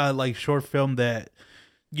one like short film that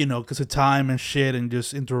because of time and shit and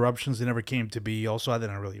just interruptions, it never came to be. Also, I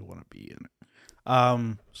didn't really want to be in it.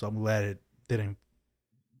 So I'm glad it didn't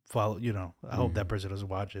follow. I hope that Mhm. person doesn't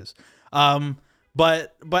watch this.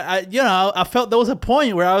 But I felt there was a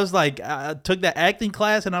point where I was like, I took that acting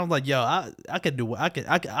class and I was like, yo, I could do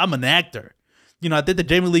I'm an actor. I did the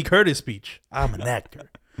Jamie Lee Curtis speech. I'm an actor.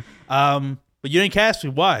 But you didn't cast me.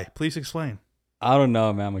 Why? Please explain. I don't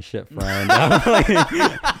know, man. I'm a shit friend.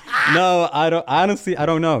 No, I don't. Honestly, I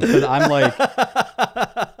don't know because I'm like,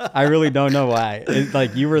 I really don't know why. It's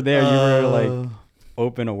like you were there, you were like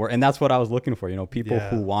open to work, and that's what I was looking for. People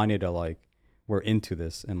who Yeah. wanted to like were into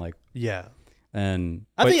this and like Yeah. and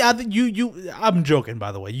I think you I'm joking,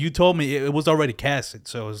 by the way. You told me it was already casted,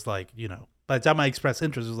 so it was like, by the time I expressed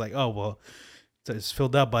interest, it was like, oh well, it's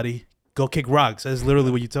filled up, buddy. Go kick rocks. That's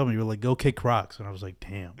literally what you told me. You were like, go kick rocks. And I was like,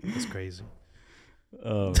 damn, that's crazy.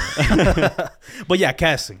 um, But yeah,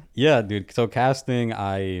 casting. yeah, dude. So casting,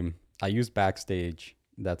 I used Backstage.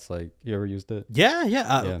 That's like you ever used it? Yeah,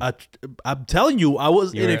 Yeah. I'm telling you, I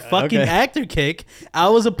was You in a were- fucking okay. actor kick. I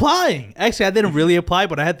was applying. Actually, I didn't really apply,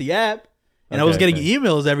 but I had the app, and I was Okay, getting okay.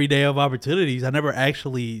 emails every day of opportunities. I never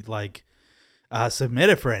actually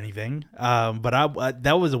submitted for anything. But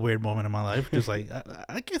that was a weird moment in my life. Just like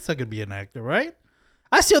I guess I could be an actor, right?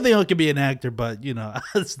 I still think I could be an actor, but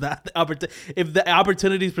it's not the opportunity. If the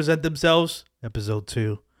opportunities present themselves, episode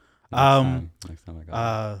 2. Next time I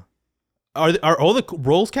got it. Are all the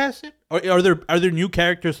roles casted? Are there new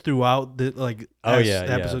characters throughout the Oh as yeah, the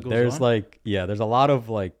yeah. episode goes There's on? like there's a lot of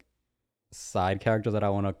like side characters that I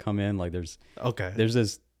want to come in. Like Okay. there's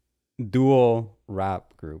this dual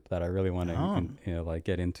rap group that I really want to Oh. like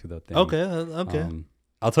get into the thing. Okay. Okay.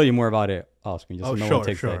 I'll tell you more about it off screen. Just Oh, so no sure, one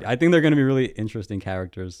takes sure. like, I think they're gonna be really interesting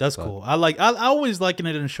characters. That's but- cool. I always liken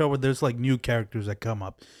it in a show where there's like new characters that come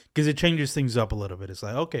up because it changes things up a little bit. It's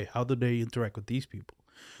like, okay, how do they interact with these people?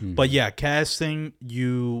 But Mhm. yeah, casting,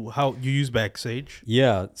 how you use Backstage.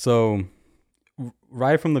 Yeah. So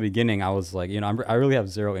right from the beginning, I was like, I really have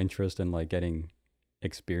zero interest in like getting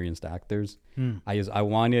experienced actors. Hmm. I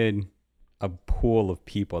wanted a pool of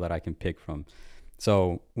people that I can pick from.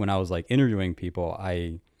 So when I was like interviewing people,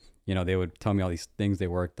 they would tell me all these things they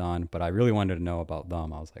worked on, but I really wanted to know about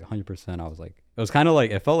them. I was like 100%. I was like, it was kind of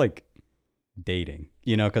like, it felt like dating,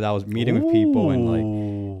 because I was meeting with people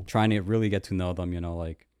and like trying to really get to know them,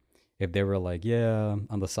 like if they were like, yeah,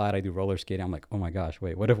 on the side I do roller skating, I'm like, oh my gosh,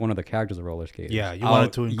 wait, what if one of the characters are roller skaters? Yeah, you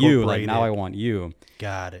wanted to incorporate you like now it. I want you.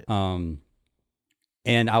 Got it.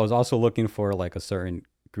 And I was also looking for like a certain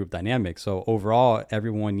group dynamic. So overall,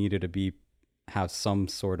 everyone needed to have some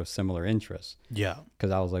sort of similar interests. Yeah. Because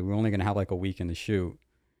I was like, we're only gonna have like a week in the shoot.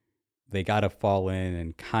 They gotta fall in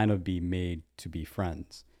and kind of be made to be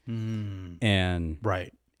friends. And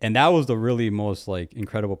Right. and that was the really most like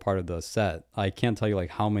incredible part of the set. I can't tell you like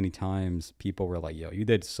how many times people were like, yo, you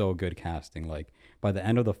did so good casting. Like by the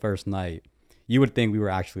end of the first night, you would think we were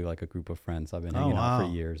actually like a group of friends. I've been hanging out for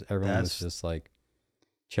years. Everyone was just like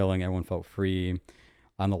chilling. Everyone felt free.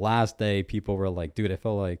 On the last day, people were like, dude, I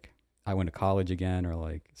felt like I went to college again, or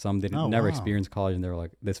like some didn't never experience college, and they were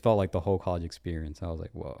like, this felt like the whole college experience. I was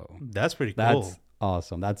like, whoa, That's pretty cool. that's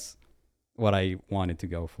awesome. That's what I wanted to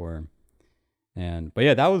go for. But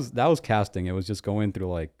yeah, that was casting. It was just going through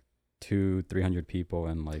like 200-300 people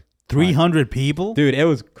and like 300 people, dude, it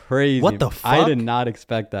was crazy. What the fuck? I did not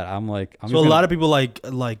expect that. I'm like, so a lot of people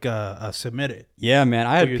submitted. yeah, man.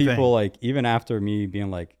 I had your people thing. like even after me being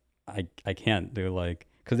like, I can't do like,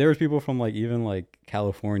 because there was people from like even like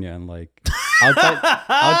California and like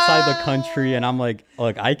outside the country, and I'm like,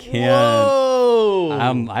 look, I can't. Whoa.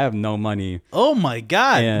 I have no money. Oh my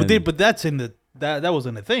god! And- But that's in the that was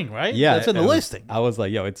in the thing, right? Yeah, that's in the it was- listing. I was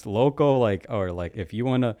like, yo, it's local, like, or like if you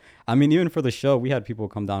wanna. I mean, even for the show, we had people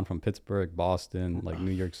come down from Pittsburgh, Boston, like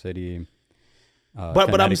New York City. But I'm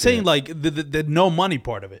Connecticut. saying like the no money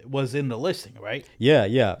part of it was in the listing, right?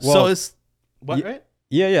 Yeah. Well, So it's what, y- right?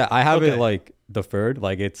 Yeah. I have Okay. it like deferred.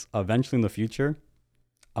 Like it's eventually in the future,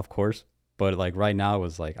 of course. But like right now, it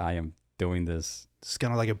was like I am doing this. It's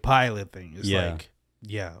kind of like a pilot thing. It's Yeah. like,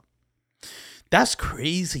 yeah, that's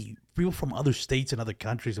crazy. People from other states and other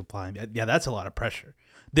countries applying. Yeah, that's a lot of pressure.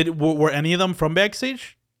 Were any of them from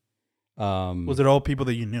Backstage? Was it all people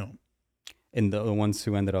that you knew And the ones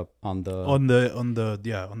who ended up on the on the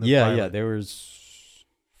yeah, pilot? there was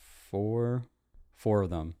four of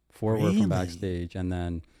them. Four were Really? from Backstage, and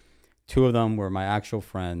then two of them were my actual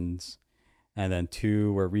friends, and then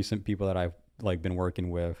 2 were recent people that I've like been working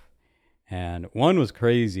with. And one was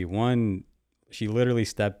crazy. One, she literally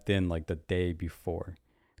stepped in like the day before,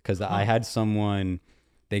 because I had someone,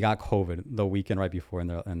 they got COVID the weekend right before,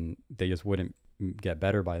 and they just wouldn't get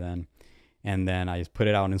better by then. And then I just put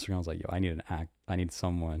it out on Instagram. I was like, yo, I need an act. I need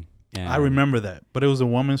someone. And I remember that, but it was a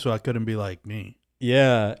woman, so I couldn't be like me.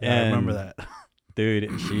 yeah, Yeah, I remember that. dude,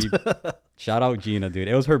 she shout out Gina, dude.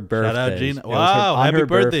 It was her birthday. Shout out Gina. It was Wow, on happy her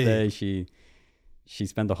birthday. She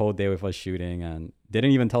spent the whole day with us shooting and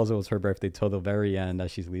didn't even tell us it was her birthday till the very end that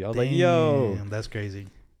she's leaving. I was like, yo, Damn, that's crazy.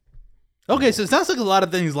 Okay, so it sounds like a lot of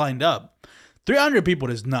things lined up. 300 people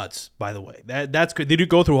is nuts, by the way. That's good. Did you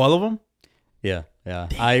go through all of them? yeah.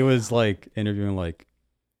 I was like interviewing like,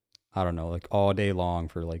 I don't know, like all day long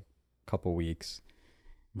for like a couple weeks.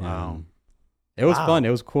 Wow. And it was fun.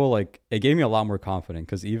 It was cool. Like it gave me a lot more confidence,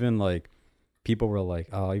 because even like people were like,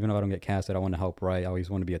 oh, even if I don't get casted, I want to help write. I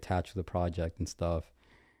always want to be attached to the project and stuff.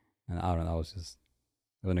 And I don't know, it was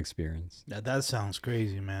an experience. That sounds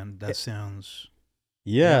crazy, man. That sounds...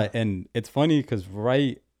 Yeah, and it's funny because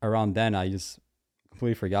right around then I just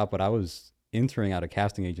completely forgot, but I was interning at a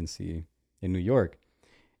casting agency in New York,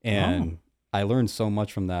 and I learned so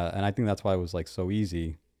much from that. And I think that's why it was like so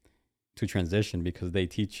easy to transition, because they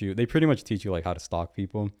pretty much teach you like how to stalk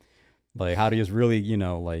people, like how to just really,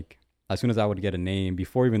 like as soon as I would get a name,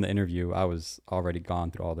 before even the interview, I was already gone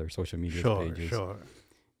through all their social media pages. Sure.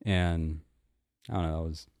 And I don't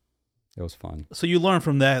know, it was fun. So you learn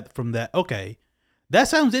from that. Okay. That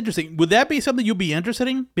sounds interesting. Would that be something you'd be interested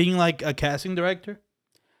in, being like a casting director?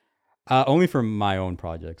 Only for my own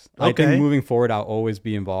projects. Okay. I think moving forward, I'll always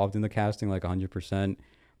be involved in the casting, like 100%.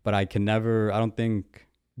 But I don't think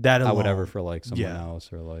That alone. I would ever for like someone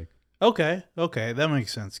else or like. Okay, that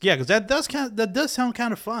makes sense. Yeah, because that does sound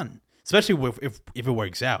kind of fun, especially if it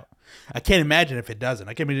works out. I can't imagine if it doesn't.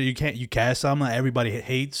 I can't imagine you cast something that everybody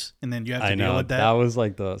hates, and then you have to deal with that. That was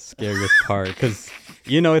like the scariest part, because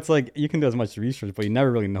it's like you can do as much research, but you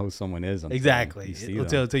never really know who someone is Exactly, you see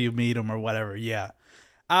until you meet them or whatever. Yeah,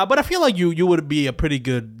 but I feel like you would be a pretty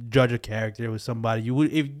good judge of character with somebody.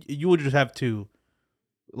 You would just have to,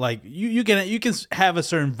 like, you can have a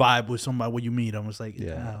certain vibe with somebody when you meet them. It's like,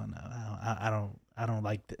 I don't know, I don't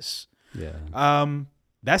like this. Yeah.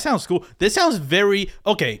 That sounds cool. This sounds very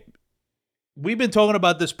okay. We've been talking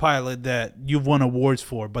about this pilot that you've won awards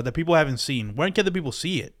for, but that people haven't seen. When can the people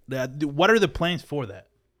see it? What are the plans for that?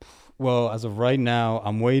 Well, as of right now,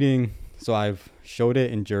 I'm waiting. So I've showed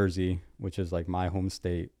it in Jersey, which is like my home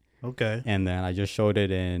state. Okay. And then I just showed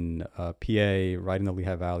it in PA, right in the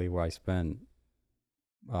Lehigh Valley, where I spent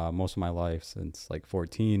most of my life since like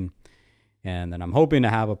 14. And then I'm hoping to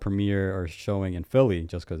have a premiere or showing in Philly,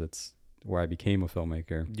 just because it's where I became a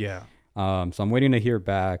filmmaker. Yeah. So I'm waiting to hear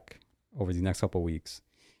back over these next couple of weeks.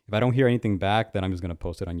 If I don't hear anything back, then I'm just gonna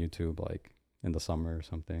post it on YouTube, like in the summer or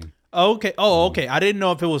something. Okay. Oh, okay. I didn't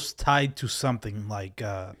know if it was tied to something like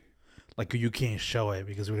you can't show it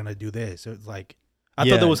because we're gonna do this. It's like I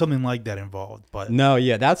thought there was something like that involved, but no,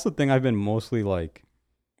 yeah, that's the thing I've been mostly like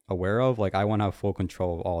aware of. Like I want to have full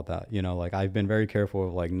control of all that. Like I've been very careful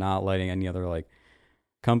of like not letting any other like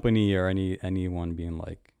company or anyone being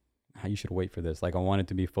like, "How you should wait for this." Like I want it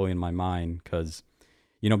to be fully in my mind, because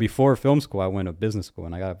before film school, I went to business school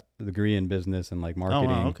and I got a degree in business and like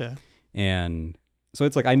marketing. Oh, wow, okay. And so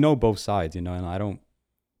it's like I know both sides, and I don't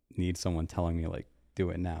need someone telling me like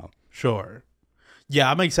do it now. Sure. Yeah,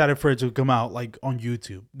 I'm excited for it to come out like on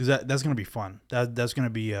YouTube, because that's gonna be fun. That's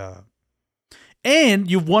gonna be and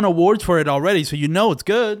you've won awards for it already, so it's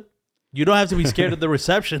good. You don't have to be scared of the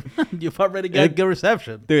reception. You've already got good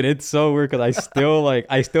reception, dude. It's so weird because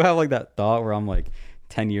I still have like that thought where I'm like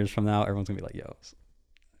 10 years from now, everyone's gonna be like, yo,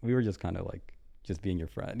 we were just kind of like just being your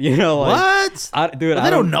friend, like, what? Dude, I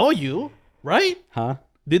don't know you, right? Huh?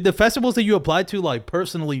 Did the festivals that you applied to like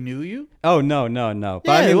personally knew you? Oh no. But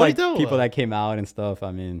Yeah, I mean, what like are you doing? people that came out and stuff.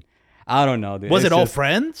 I mean, I don't know, dude. Was It's it all just-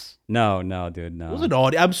 friends? No, dude, no. Was it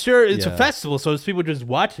all? I'm sure it's a Yeah. festival, so it's people just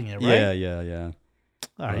watching it, right? Yeah.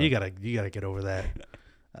 All right, you gotta get over that.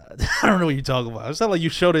 I don't know what you're talking about. It's not like you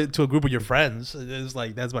showed it to a group of your friends. It's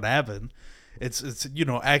like that's what happened. It's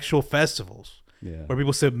actual festivals Yeah. where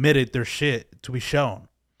people submitted their shit to be shown.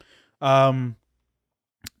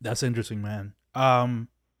 That's interesting, man.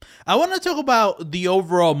 I want to talk about the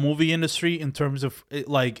overall movie industry in terms of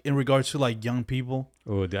like in regards to like young people.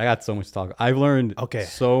 Oh, dude, I got so much to talk. I've learned Okay.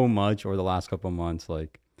 so much over the last couple of months,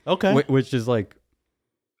 like Okay. which is like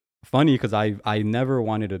funny because I never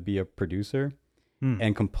wanted to be a producer,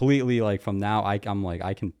 and completely like from now I'm like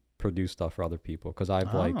I can produce stuff for other people because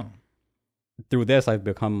I've like Oh. through this, I've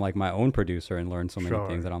become like my own producer and learned so many Sure.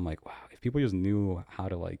 things that I'm like, wow, if people just knew how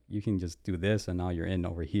to like, you can just do this and now you're in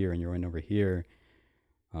over here and you're in over here.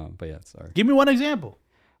 But yeah, sorry. Give me one example.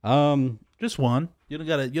 Um, Just one. You don't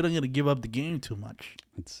gotta. You don't gotta give up the game too much.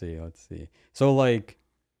 let's see. So like,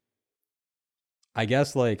 I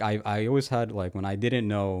guess like I always had like when I didn't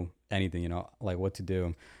know anything, like what to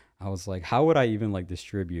do, I was like, how would I even like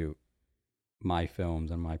distribute my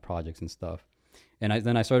films and my projects and stuff? And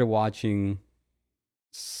then I started watching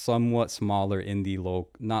somewhat smaller indie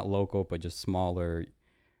not local, but just smaller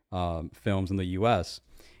films in the U.S.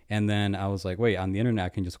 And then I was like, wait, on the internet, I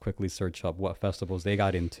can just quickly search up what festivals they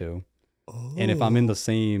got into. And if I'm in the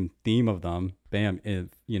same theme of them, bam,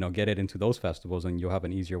 get it into those festivals and you'll have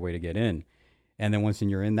an easier way to get in. And then once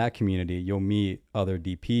you're in that community, you'll meet other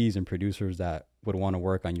DPs and producers that would want to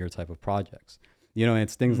work on your type of projects. And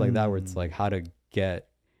it's things like that where it's like how to get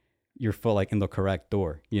your foot like in the correct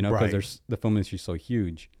door, because Right. there's the film industry is so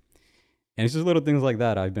huge. And it's just little things like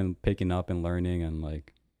that I've been picking up and learning and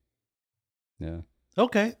like, yeah.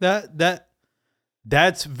 Okay.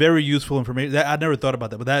 That's very useful information. I never thought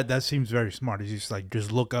about that, but that seems very smart. It's just like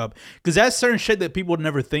just look up because that's certain shit that people would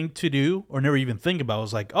never think to do or never even think about. It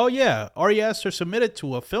was like, oh yeah, Ari Aster submitted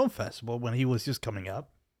to a film festival when he was just coming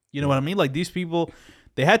up. You know what I mean? Like these people,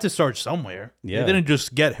 they had to start somewhere. Yeah. They didn't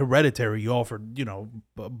just get Hereditary offered,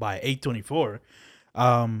 by 824.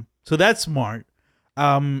 So that's smart.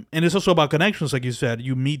 And it's also about connections, like you said.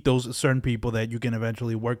 You meet those certain people that you can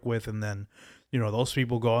eventually work with, and then those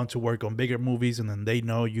people go on to work on bigger movies, and then they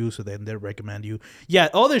know you, so then they recommend you. Yeah,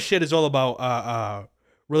 all this shit is all about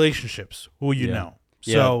relationships, who you know.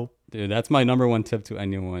 So, dude, that's my number one tip to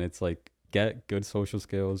anyone. It's like get good social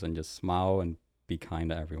skills and just smile and be kind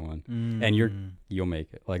to everyone, and you'll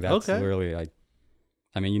make it. Like that's literally like,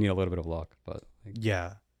 I mean, you need a little bit of luck, but like,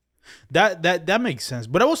 yeah. That makes sense.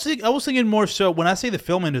 But I was thinking more so when I say the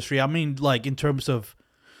film industry, I mean like in terms of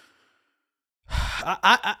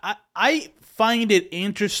I find it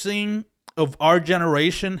interesting of our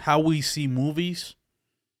generation how we see movies.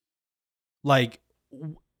 Like,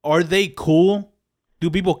 are they cool? Do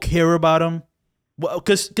people care about them? Well,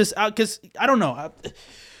 because I don't know.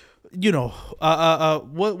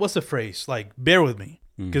 What's the phrase? Like, bear with me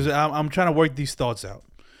because I'm trying to work these thoughts out.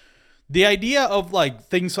 The idea of like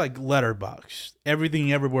things like Letterboxd,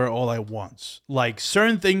 everything everywhere all at once, like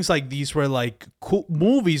certain things like these where like cool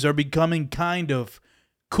movies are becoming kind of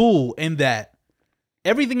cool in that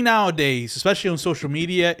everything nowadays, especially on social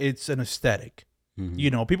media, it's an aesthetic.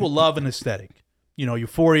 People love an aesthetic.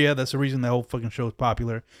 Euphoria, that's the reason the whole fucking show is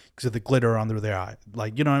popular because of the glitter under their eye.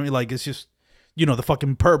 Like, you know what I mean? Like it's just, the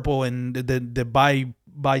fucking purple and the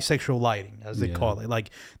bisexual lighting, as they call it. Like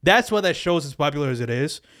that's why that show is as popular as it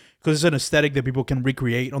is. Because it's an aesthetic that people can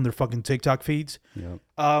recreate on their fucking TikTok feeds. Yep.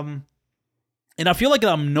 And I feel like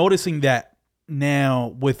I'm noticing that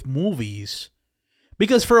now with movies.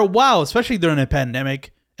 Because for a while, especially during the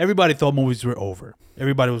pandemic, everybody thought movies were over.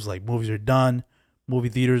 Everybody was like, movies are done. Movie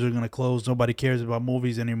theaters are going to close. Nobody cares about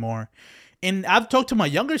movies anymore. And I've talked to my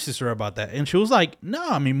younger sister about that. And she was like, no,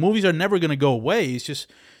 I mean, movies are never going to go away. It's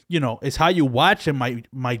just, it's how you watch it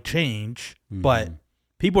might change. But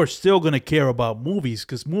people are still going to care about movies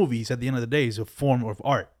because movies, at the end of the day, is a form of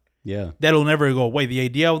art. Yeah. That'll never go away. The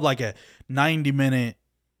idea of like a 90-minute,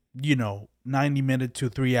 90-minute to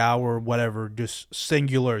 3 hour, whatever, just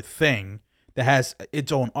singular thing that has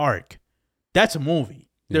its own arc, that's a movie.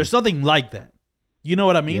 There's nothing like that. You know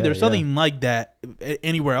what I mean? Yeah, There's nothing like that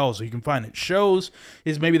anywhere else. You can find it. Shows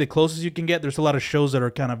is maybe the closest you can get. There's a lot of shows that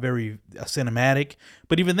are kind of very cinematic.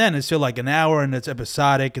 But even then, it's still like an hour and it's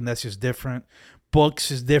episodic and that's just different.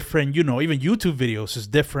 Books is different, even YouTube videos is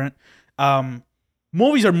different.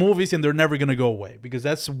 Movies are movies and they're never going to go away because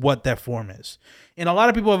that's what that form is. And a lot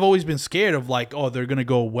of people have always been scared of like, oh, they're going to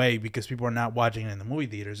go away because people are not watching it in the movie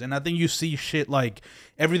theaters. And I think you see shit like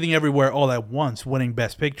Everything Everywhere All at Once winning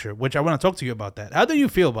Best Picture, which I want to talk to you about that. How do you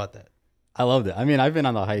feel about that? I loved it. I mean, I've been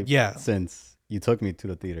on the hype since you took me to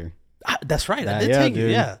the theater. That's right. I did take you.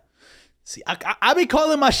 Yeah. See, I be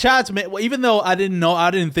calling my shots, man. Well, even though I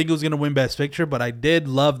didn't think it was gonna win Best Picture, but I did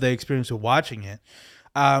love the experience of watching it.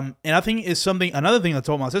 And I think it's another thing I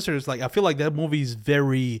told my sister is like I feel like that movie is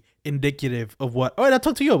very indicative of what. Oh, and I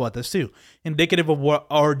talked to you about this too. Indicative of what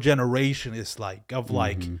our generation is like. Of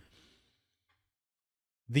like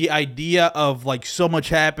the idea of like so much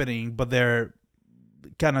happening, but they're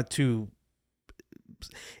kind of too.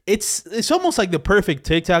 It's almost like the perfect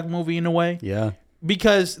TikTok movie in a way. Yeah.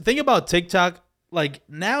 Because think about TikTok. Like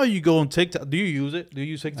now you go on TikTok. Do you use it? Do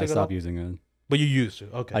you use TikTok? I stopped using it. But you used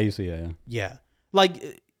to. Okay. I used to, yeah. Yeah.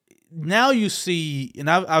 Like now you see, and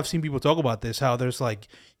I've seen people talk about this, how there's like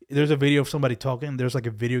there's a video of somebody talking. There's like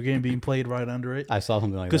a video game being played right under it. I saw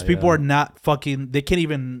something like that. Because people are not fucking. They can't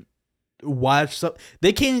even watch.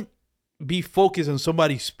 They can't be focused on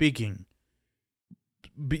somebody speaking.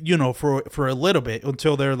 For a little bit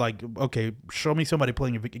until they're like, okay, show me somebody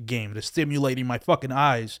playing a game that's stimulating my fucking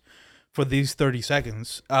eyes for these 30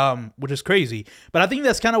 seconds, which is crazy. But I think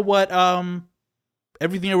that's kind of what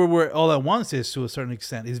Everything Everywhere All at Once is to a certain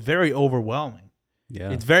extent. It's very overwhelming.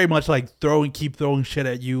 Yeah. It's very much like keep throwing shit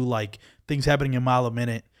at you, like things happening a mile a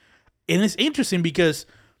minute. And it's interesting because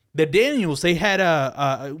the Daniels, they had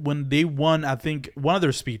when they won, I think one of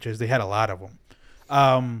their speeches, they had a lot of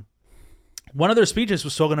them. One of their speeches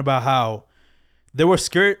was talking about how they were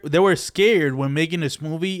scared. They were scared when making this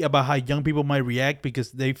movie about how young people might react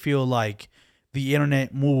because they feel like the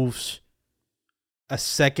internet moves a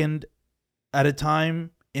second at a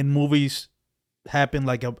time, and movies happen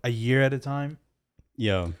like a year at a time.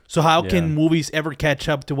 Yeah. So how can movies ever catch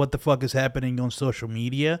up to what the fuck is happening on social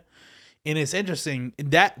media? And it's interesting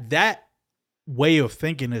that way of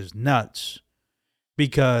thinking is nuts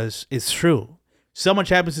because it's true. So much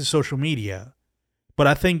happens in social media, but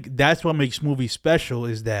I think that's what makes movies special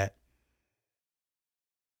is that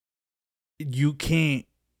you can't.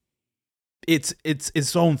 It's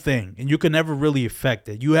its own thing, and you can never really affect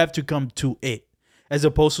it. You have to come to it, as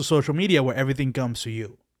opposed to social media where everything comes to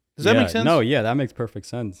you. Does that make sense? No, yeah, that makes perfect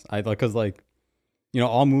sense. Because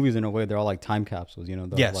all movies in a way they're all like time capsules.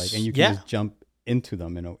 Yes. Like, and you can just jump into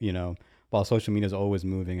them. While social media is always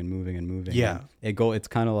moving and moving and moving. Yeah. And it's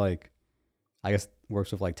kind of like. I guess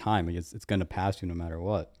works with like time. It's going to pass you no matter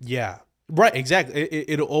what. Yeah. Right. Exactly.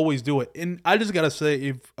 It'll always do it. And I just got to say,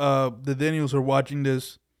 if the Daniels are watching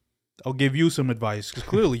this, I'll give you some advice because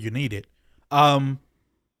clearly you need it. I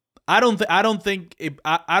don't think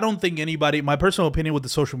anybody, my personal opinion with the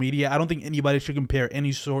social media, I don't think anybody should compare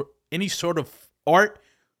any sort of art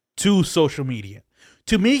to social media.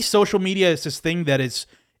 To me, social media is this thing that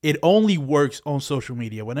it only works on social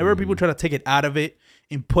media. Whenever people try to take it out of it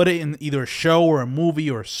and put it in either a show or a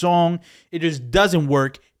movie or a song, it just doesn't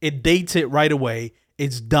work. It dates it right away.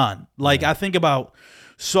 It's done. Like I think about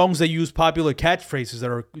songs that use popular catchphrases that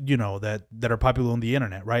are, that are popular on the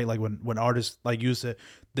internet, right? Like when artists like use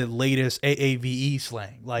the latest AAVE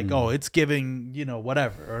slang, like, oh, it's giving,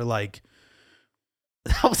 whatever. Or like,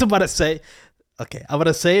 I was about to say, okay, I'm going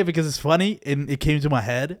to say it because it's funny and it came to my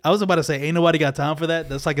head. I was about to say, ain't nobody got time for that.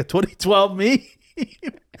 That's like a 2012 me.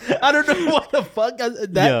 I don't know what the fuck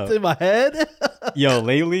that's in my head. Yo,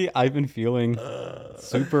 lately I've been feeling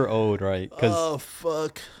super old, right? Oh,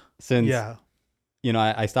 fuck. Since,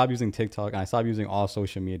 I stopped using TikTok and I stopped using all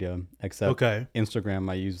social media except Instagram.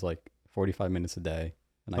 I use like 45 minutes a day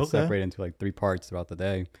and I separate into like 3 parts throughout the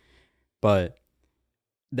day. But,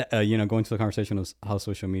 going to the conversation of how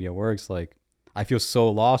social media works, like, I feel so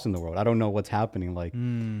lost in the world. I don't know what's happening. Like,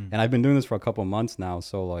 and I've been doing this for a couple months now.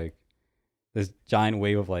 So like this giant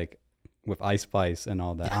wave of like with Ice Spice and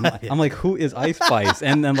all that. I'm like, who is Ice Spice?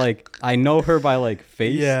 And then like, I know her by like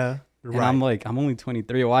face. Yeah. Right. And I'm like, I'm only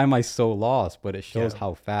 23. Why am I so lost? But it shows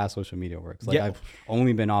how fast social media works. Like I've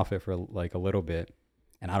only been off it for like a little bit.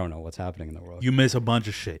 And I don't know what's happening in the world. You miss a bunch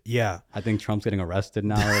of shit. Yeah. I think Trump's getting arrested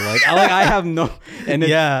now. I have no. And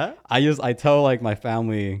I tell like my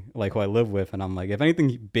family, like who I live with, and I'm like, if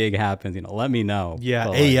anything big happens, let me know. Yeah.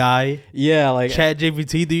 But, AI. Like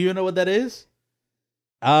ChatGPT. Do you know what that is?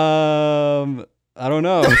 I don't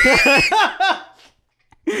know.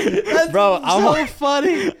 That's Bro, so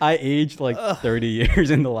funny. I aged like 30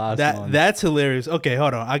 years in the last month. That's hilarious. Okay,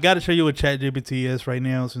 hold on. I got to show you what ChatGPT is right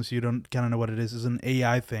now since you don't kind of know what it is. It's an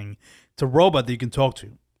AI thing. It's a robot that you can talk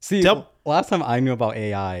to. See, last time I knew about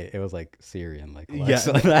AI, it was like Siri and like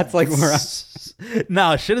Alexa. That's like where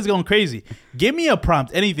Nah, shit is going crazy. Give me a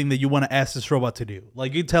prompt, anything that you want to ask this robot to do.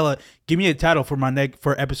 Like you tell it, give me a title for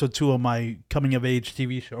for episode 2 of my coming of age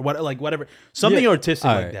TV show or whatever. Something artistic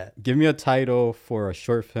like that. Give me a title for a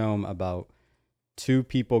short film about 2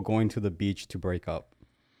 people going to the beach to break up.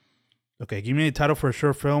 Okay, give me a title for a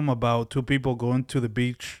short film about 2 people going to the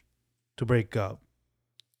beach to break up.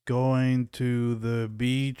 Going to the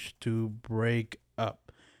beach to break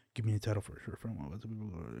up. Give me a title for a short film.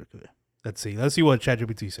 Okay. Let's see what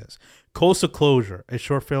ChatGPT says. Coastal Closure, a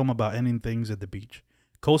short film about ending things at the beach.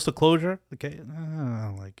 Coastal Closure? Okay. I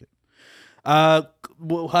don't like it.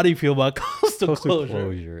 How do you feel about Coastal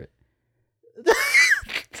Closure?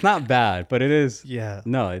 It's not bad, but it is. Yeah.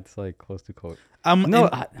 No, it's like close to closure.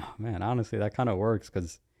 Man, honestly, that kind of works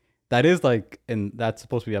because that is like, and that's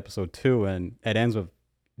supposed to be episode 2, and it ends with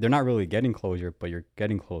they're not really getting closure, but you're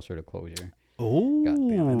getting closer to closure. God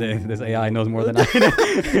damn Oh, it. This AI knows more than I do.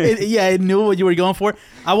 yeah, it knew what you were going for.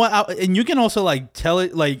 And you can also like tell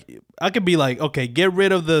it. Like I could be like, okay, get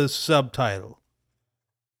rid of the subtitle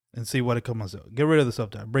and see what it comes out. Get rid of the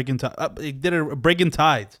subtitle. Breaking Tide. It did it. Breaking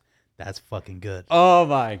Tides. That's fucking good. Oh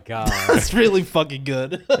my god. That's really fucking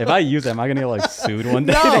good. If I use it, am I gonna get like sued one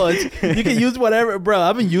day? No, you can use whatever, bro.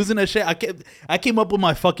 I've been using that shit. I came up with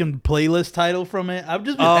my fucking playlist title from it. I've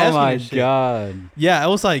just been Oh asking my this shit. god. Yeah, I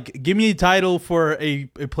was like, give me a title for a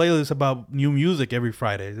playlist about new music every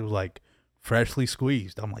Friday. It was like freshly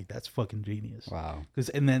squeezed. I'm like, that's fucking genius. Wow.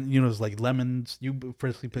 And then it's like lemons. You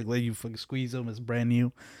freshly pick, like you fucking squeeze them. It's brand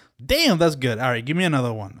new. Damn, that's good. All right, give me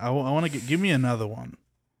another one. I want to give me another one.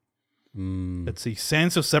 Let's see.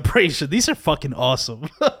 Sands of Separation. These are fucking awesome.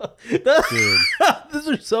 Dude. These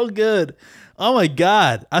are so good. Oh my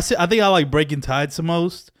god. I think I like Breaking Tides the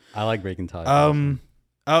most. I like Breaking Tide.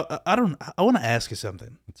 I want to ask you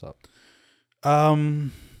something. What's up? I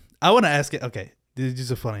want to ask it. Okay, this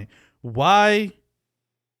is funny. Why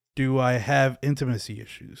do I have intimacy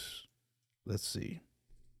issues? Let's see.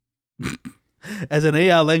 As an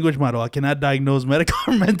AI language model, I cannot diagnose medical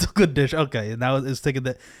or mental condition. Okay, and now it's taking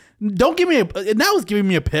that. Don't give me now it's giving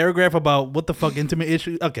me a paragraph about what the fuck intimate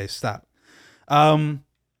issue. Okay, stop.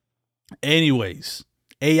 Anyways,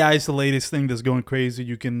 AI is the latest thing that's going crazy.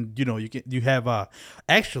 You have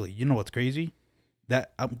actually, you know what's crazy?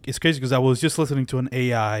 That it's crazy because I was just listening to an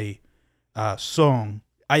AI song,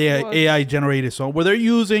 AI generated song where they're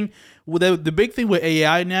using the big thing with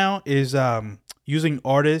AI now is using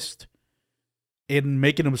artists and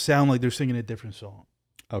making them sound like they're singing a different song.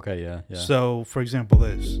 Okay, yeah. So, for example,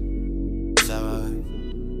 this.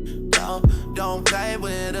 Don't play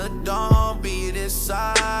with it, don't be this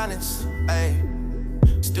silence. Ay.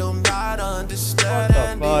 Still not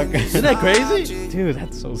understanding. What the fuck? Isn't that crazy? Dude,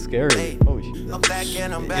 that's so scary. Holy shit.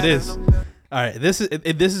 It is. All right, this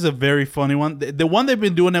is a very funny one. The one they've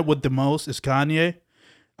been doing it with the most is Kanye.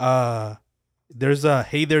 There's a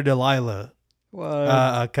Hey There Delilah.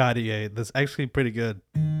 What? Kanye. That's actually pretty good.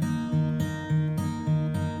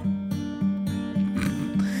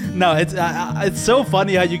 No, it's so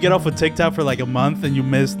funny how you get off of TikTok for like a month and you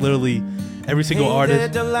miss literally every single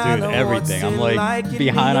artist. Dude, everything. I'm like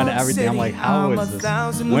behind on everything. I'm like, how is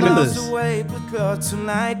this? When did this? Girl,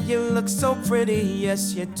 tonight you look so pretty,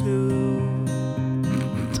 yes you do.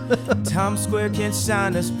 Times Square can't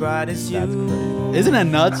shine as bright as you. That's crazy. Isn't that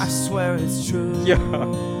nuts? I swear it's true. Yeah.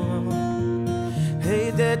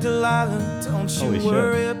 Hey there, Delilah, don't you Holy shit.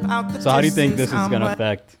 worry about the So how do you think this is distance, gonna I'm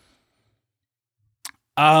affect?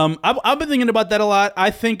 I've been thinking about that a lot.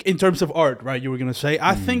 I think in terms of art, right? You were gonna say.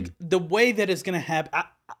 I think the way that it's gonna happen.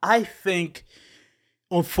 I think,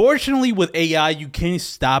 unfortunately, with AI, you can't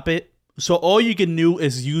stop it. So all you can do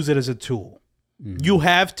is use it as a tool. You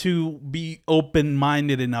have to be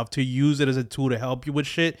open-minded enough to use it as a tool to help you with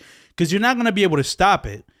shit, because you're not gonna be able to stop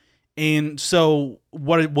it. And so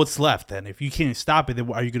what's left then? If you can't stop it,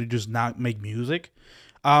 then are you gonna just not make music?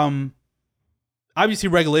 Obviously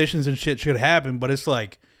regulations and shit should happen, but it's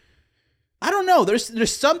like, I don't know.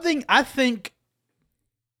 There's something. I think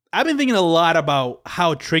I've been thinking a lot about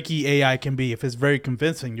how tricky AI can be. If it's very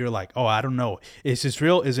convincing, you're like, oh, I don't know. Is this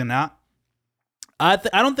real? Is it not? I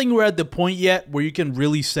don't think we're at the point yet where you can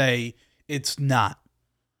really say it's not.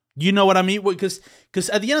 You know what I mean? Because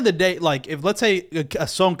at the end of the day, like if let's say a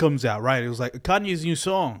song comes out, right? It was like Kanye's new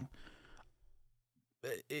song.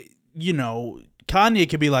 Kanye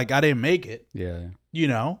could be like, I didn't make it. Yeah.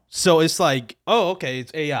 So it's like, oh, okay,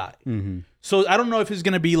 it's AI. So I don't know if it's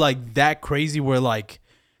gonna be like that crazy where like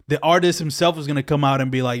the artist himself is gonna come out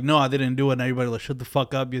and be like, no, I didn't do it, and everybody like, shut the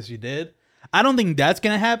fuck up, yes you did. I don't think that's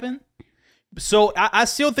gonna happen. So I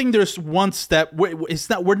still think there's one step.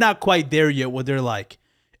 We're not quite there yet where they're like,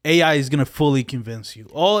 AI is gonna fully convince you.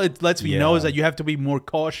 All it lets me know is that you have to be more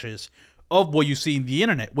cautious of what you see in the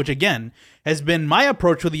internet, which again has been my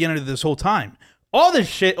approach with the internet this whole time. All this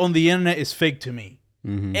shit on the internet is fake to me.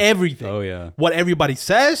 Everything. Oh yeah. What everybody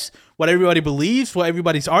says, what everybody believes, what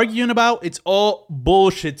everybody's arguing about, it's all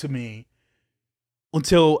bullshit to me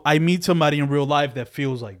until I meet somebody in real life that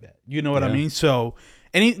feels like that. You know what I mean? So,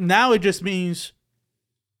 now it just means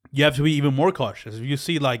you have to be even more cautious. If you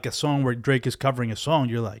see like a song where Drake is covering a song,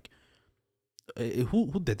 you're like,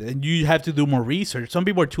 who did that? And you have to do more research. Some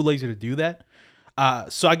people are too lazy to do that.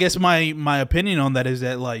 So I guess my opinion on that is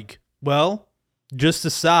that like, well, just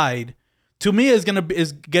decide. To me, is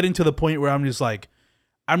getting to the point where I'm just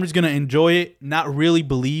gonna enjoy it, not really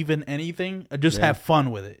believe in anything, just have fun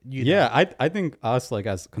with it. I think us like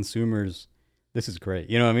as consumers, this is great.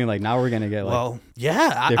 You know what I mean? Like now we're gonna get like Well,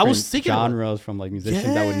 yeah, I different was thinking genres from like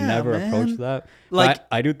musicians that would Yeah, never man. approach that. Like- But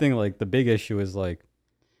I do think like the big issue is like,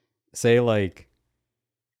 say like,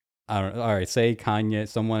 I don't know. All right, say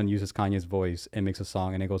someone uses Kanye's voice and makes a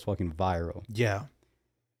song and it goes fucking viral. yeah.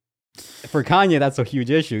 For Kanye, that's a huge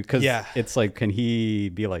issue because Yeah. it's like, can he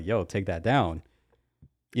be like, yo, take that down?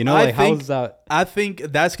 You know, I like think- how's that? I think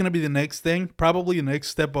that's gonna be the next thing. Probably the next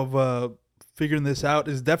step of figuring this out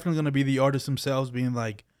is definitely gonna be the artists themselves being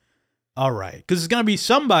like, all right, because it's gonna be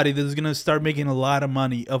somebody that's gonna start making a lot of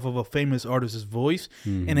money off of a famous artist's voice.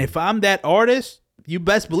 And if I'm that artist, you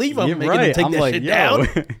best believe I'm You're making to take I'm that like, shit yo.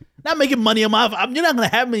 down. Not making money on you're not gonna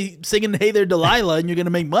have me singing "Hey There, Delilah" and you're gonna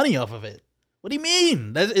make money off of it. What do you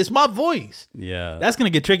mean? It's my voice. Yeah. That's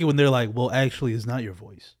gonna get tricky when they're like, "Well, actually, it's not your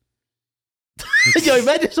voice." Yo,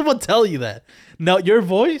 imagine someone tell you that. No, your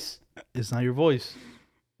voice is not your voice.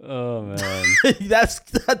 Oh man. that's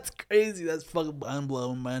crazy. That's fucking mind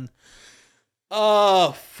blowing, man.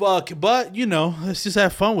 Oh fuck! But you know, let's just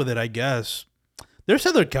have fun with it, I guess. There's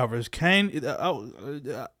other covers. Kane, there's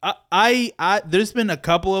been a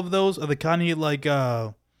couple of those of the Kanye like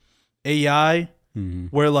AI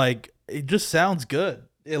where like it just sounds good.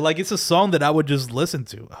 Like it's a song that I would just listen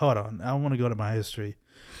to. Hold on, I want to go to my history.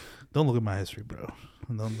 Don't look at my history, bro.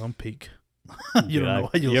 Don't peek. You don't know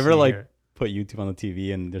what you'll You ever see like here. put YouTube on the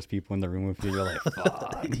TV and there's people in the room with you? You're like,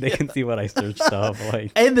 fuck. They can see what I searched up.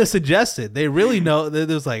 Like, And they're suggested. They really know. They're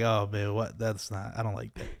just like, oh man, what? That's not. I don't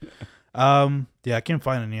like that. Yeah, I can't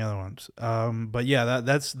find any other ones. But yeah,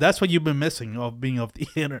 that's what you've been missing of being off the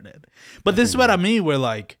internet. But this is what I mean. Where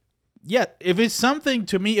like, yeah, if it's something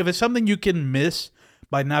to me, if it's something you can miss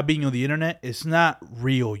by not being on the internet, it's not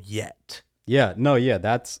real yet. yeah, no, yeah,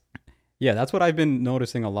 that's what I've been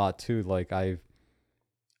noticing a lot too. Like I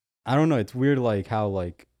don't know. It's weird, like how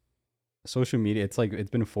like social media. It's like it's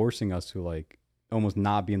been forcing us to like almost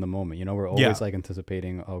not be in the moment. You know, we're always like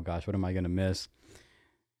anticipating. Oh gosh, what am I gonna miss?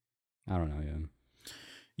 I don't know.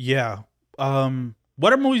 Yeah. Yeah.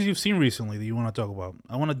 What are movies you've seen recently that you want to talk about?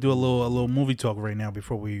 I want to do a little movie talk right now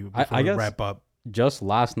before we I guess wrap up. Just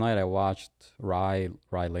last night I watched Rye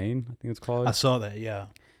Lane. I think it's called. I saw that. Yeah.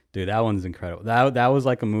 Dude, that one's incredible. That was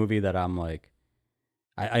like a movie that I'm like,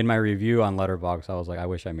 in my review on Letterboxd, I was like, I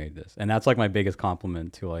wish I made this, and that's like my biggest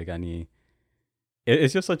compliment to like any.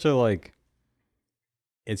 It's just such a like.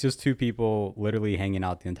 It's just two people literally hanging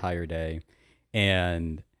out the entire day,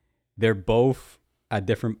 and they're both at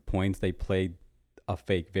different points. They played a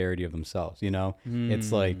fake verity of themselves. You know,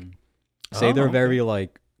 it's like, say they're a very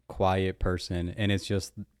like quiet person, and it's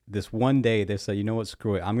just this one day they say, you know what,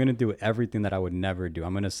 screw it, I'm gonna do everything that I would never do.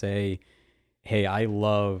 I'm gonna say, hey, I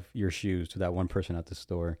love your shoes to that one person at the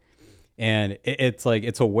store, and it's like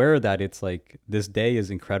it's aware that it's like this day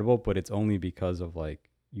is incredible, but it's only because of like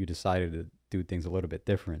you decided to do things a little bit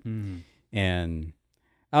different. And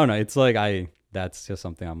I don't know, it's like that's just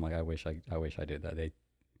something I'm like, I wish I did that.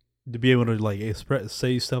 To be able to like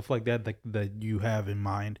say stuff like that you have in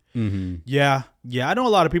mind. Yeah, I know a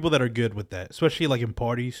lot of people that are good with that, especially like in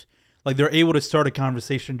parties. Like they're able to start a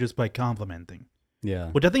conversation just by complimenting. Yeah,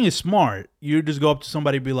 which I think is smart. You just go up to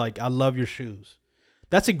somebody and be like, "I love your shoes."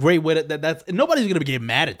 That's a great way that's nobody's gonna get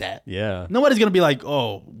mad at that. Yeah, nobody's gonna be like,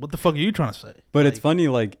 "Oh, what the fuck are you trying to say?" But it's funny,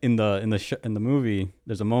 like in the movie,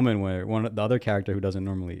 there's a moment where the other character who doesn't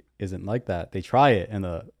normally isn't like that, they try it, and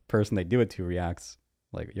the person they do it to reacts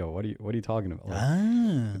like, "Yo, what are you talking about?"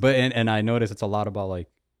 Like, but and I notice it's a lot about like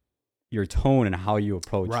your tone and how you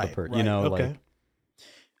approach the person. You know, okay. like.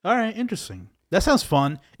 All right, interesting. That sounds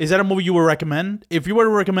fun. Is that a movie you would recommend? If you were to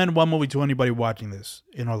recommend one movie to anybody watching this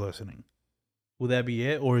and or listening, would that be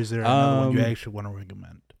it, or is there another one you actually want to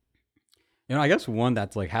recommend? You know, I guess one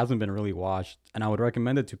that's like hasn't been really watched, and I would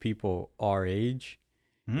recommend it to people our age,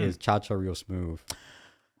 is Cha Cha Real Smooth.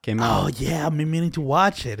 Came out. Oh yeah, I've been meaning to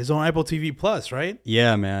watch it. It's on Apple TV Plus, right?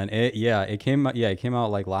 Yeah, man. It came out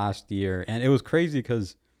like last year, and it was crazy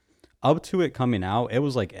because up to it coming out, it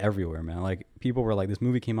was like everywhere, man. Like people were like, this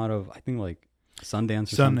movie came out of I think like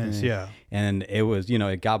Sundance or something. Yeah. And it was, you know,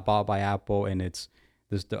 it got bought by Apple, and it's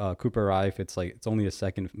this Cooper Rife. It's like it's only a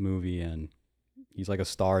second movie, and he's like a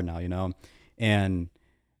star now, you know.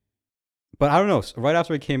 But I don't know. Right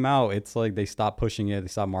after it came out, it's like they stopped pushing it, they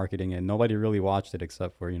stopped marketing it. Nobody really watched it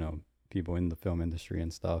except for, you know, people in the film industry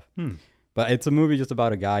and stuff. But it's a movie just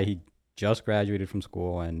about a guy. He just graduated from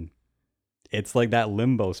school, and it's like that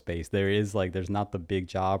limbo space. There's not the big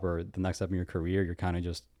job or the next step in your career. You're kind of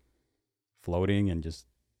just floating and just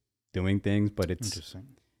doing things, but it's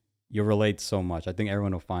you relate so much. I think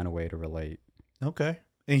everyone will find a way to relate. Okay.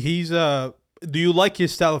 And he's do you like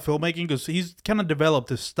his style of filmmaking? Because he's kind of developed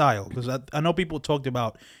his style. Because I know people talked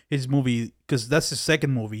about his movie, because that's his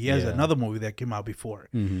second movie. He has another movie that came out before.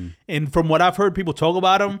 And from what I've heard people talk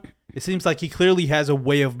about him, it seems like he clearly has a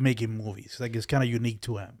way of making movies. Like, it's kind of unique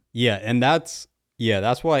to him. Yeah, and that's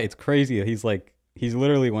why it's crazy that he's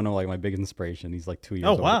literally one of like my big inspiration. He's like 2 years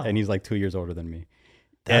older, and he's like 2 years older than me.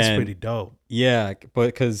 That's pretty dope. Yeah, but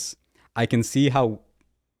because I can see how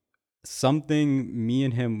me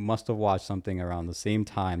and him must have watched something around the same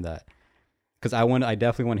time, that because I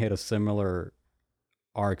definitely want to hit a similar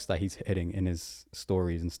arcs that he's hitting in his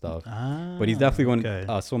stories and stuff. But he's definitely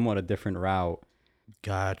going somewhat a different route.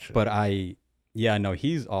 Gotcha. But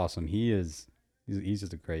he's awesome. He's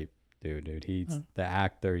just a great dude. He's the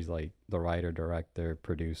actor. He's like the writer, director,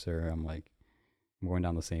 producer. I'm going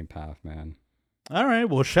down the same path, man. All right.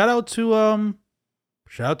 Well, shout out to him.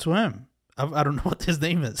 I don't know what his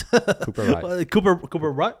name is. Cooper Rife.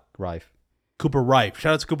 Cooper what? Rife. Cooper Rife.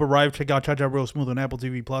 Shout out to Cooper Rife. Check out Cha Cha Real Smooth on Apple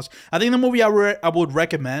TV Plus. I think the movie I would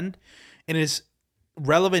recommend, and is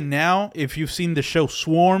relevant now if you've seen the show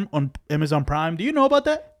Swarm on Amazon Prime. Do you know about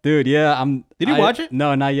that? Dude, yeah. Did you watch it?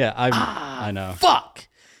 No, not yet. I know. Fuck.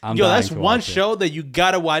 Yo, that's one show it. that you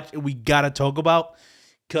gotta watch and we gotta talk about,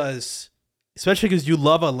 especially because you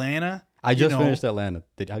love Atlanta. I just finished Atlanta.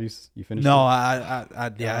 Have you finished? No, it?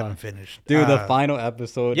 I haven't finished. Dude, the final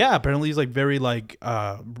episode. Yeah, apparently it's like very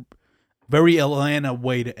very Atlanta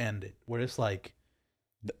way to end it, where it's like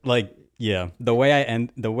the way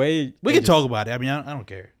we can talk about it. I mean, I don't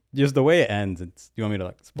care. Just the way it ends. Do you want me to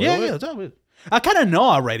like spoil it? Yeah, tell me. I kind of know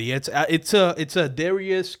already. It's a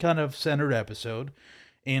Darius kind of centered episode,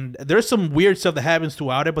 and there's some weird stuff that happens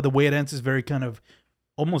throughout it, but the way it ends is very kind of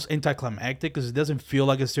almost anticlimactic because it doesn't feel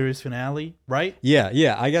like a serious finale, right?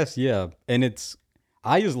 Yeah, I guess, yeah. And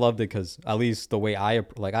I just loved it because at least the way I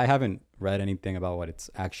haven't read anything about what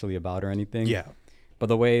it's actually about or anything. Yeah. But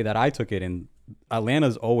the way that I took it, and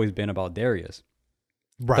Atlanta's always been about Darius.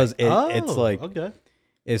 Right. Because it's like, okay.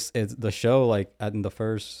 It's the show, like in the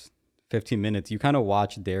first 15 minutes, you kind of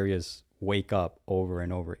watch Darius wake up over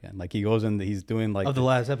and over again. Like he goes in, he's doing like. Of the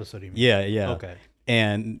last episode, you mean? Yeah. Okay.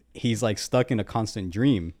 And he's like stuck in a constant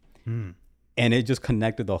dream. And it just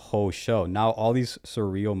connected the whole show. Now all these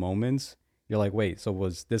surreal moments, you're like, wait, so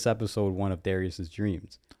was this episode one of Darius's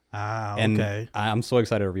dreams? Okay. And I'm so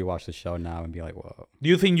excited to rewatch the show now and be like, whoa. Do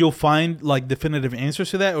you think you'll find like definitive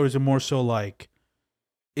answers to that, or is it more so like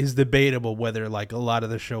it's debatable whether like a lot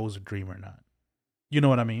of the show is a dream or not? You know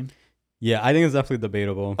what I mean? Yeah, I think it's definitely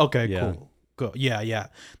debatable. Okay, yeah. Cool. Yeah.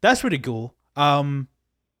 That's pretty cool.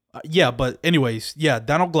 Yeah, but anyways, yeah,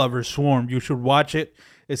 Donald Glover, Swarm, you should watch it.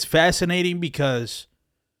 It's fascinating because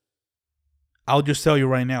I'll just tell you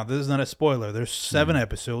right now, this is not a spoiler. There's 7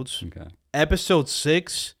 episodes. Okay. Episode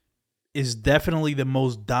 6 is definitely the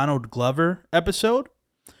most Donald Glover episode.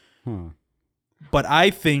 But I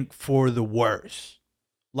think for the worst.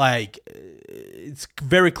 Like, it's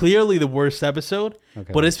very clearly the worst episode,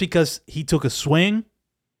 but it's because he took a swing.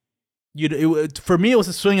 For me, it was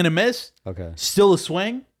a swing and a miss. Okay. Still a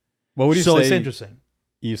swing. What would you say? So it's interesting.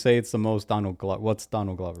 You say it's the most Donald Glover. What's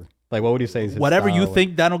Donald Glover? Like, what would you say is his whatever style? you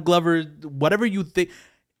think Donald Glover, whatever you think.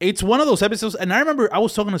 It's one of those episodes, and I remember I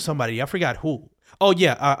was talking to somebody. I forgot who. Oh,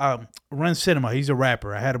 yeah. Ren Cinema. He's a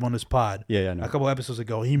rapper. I had him on this pod I know. a couple episodes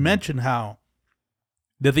ago. He mentioned how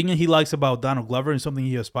the thing that he likes about Donald Glover and something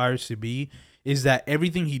he aspires to be is that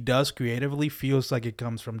everything he does creatively feels like it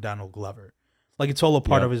comes from Donald Glover. Like it's all a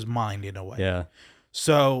part of his mind in a way. Yeah.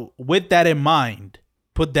 So with that in mind,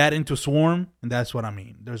 put that into Swarm, and that's what I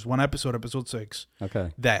mean. There's one episode, episode 6,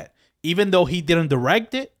 that even though he didn't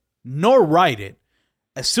direct it nor write it,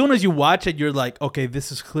 as soon as you watch it, you're like, okay,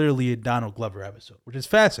 this is clearly a Donald Glover episode, which is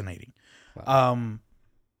fascinating. Wow.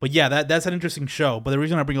 But yeah, that's an interesting show. But the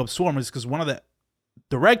reason I bring up Swarm is because one of the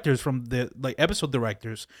directors from the episode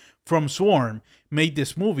directors from Swarm made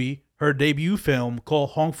this movie, her debut film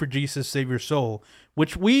called Home for Jesus, Save Your Soul,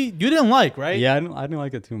 which you didn't like, right? Yeah, I didn't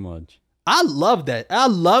like it too much. I loved that. I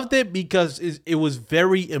loved it because it was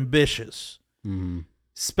very ambitious,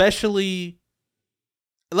 especially.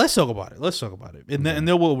 Let's talk about it, and then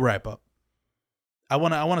we'll wrap up. I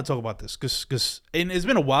want to talk about this because it's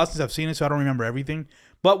been a while since I've seen it, so I don't remember everything.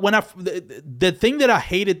 But when the thing that I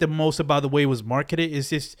hated the most about the way it was marketed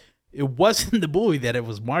is just it wasn't the movie that it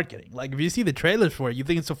was marketing. Like if you see the trailers for it, you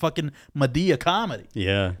think it's a fucking Madea comedy.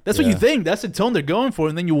 Yeah, that's what you think. That's the tone they're going for,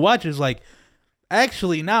 and then you watch it's like,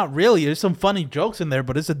 actually, not really. There's some funny jokes in there,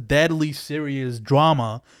 but it's a deadly serious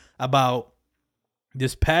drama about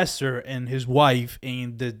this pastor and his wife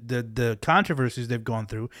and the controversies they've gone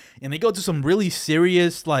through, and they go to some really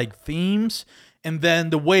serious like themes, and then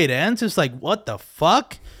the way it ends is like, what the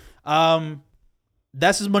fuck?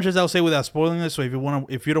 that's as much as I'll say without spoiling this. So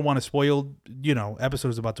if you don't want to spoil, episode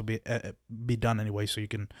is about to be done anyway, so you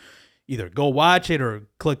can either go watch it or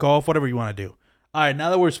click off, whatever you want to do. All right, now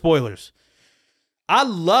that we're spoilers, I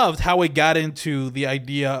loved how it got into the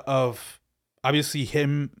idea of obviously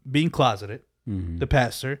him being closeted, the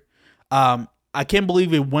pastor. I can't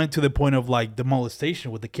believe it went to the point of like the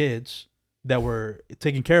molestation with the kids that were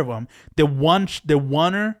taking care of him. The one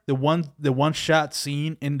shot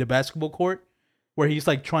scene in the basketball court where he's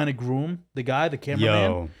like trying to groom the guy, the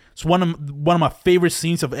cameraman. It's one of my favorite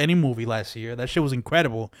scenes of any movie last year. That shit was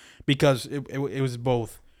incredible because it was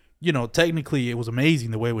both, technically it was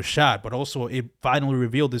amazing the way it was shot, but also it finally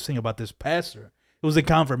revealed this thing about this pastor. It was a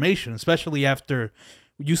confirmation, especially after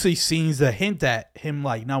you see scenes that hint at him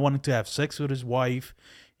like not wanting to have sex with his wife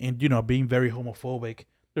and, being very homophobic.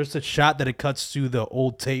 There's a shot that it cuts to the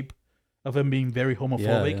old tape of him being very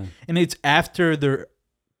homophobic. Yeah. And it's after their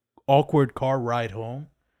awkward car ride home.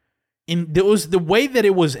 And there was the way that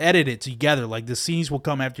it was edited together, like the scenes will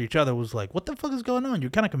come after each other, was like, what the fuck is going on?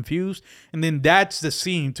 You're kind of confused. And then that's the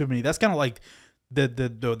scene to me. That's kind of like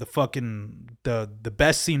the fucking the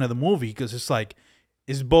best scene of the movie, because it's like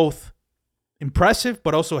it's both impressive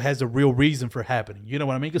but also has a real reason for happening. You know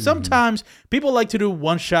what I mean? Because sometimes people like to do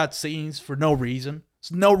one shot scenes for no reason.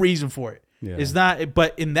 There's no reason for it. Yeah. It's not,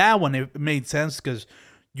 but in that one it made sense because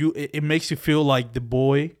it makes you feel like the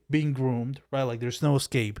boy being groomed, right? Like there's no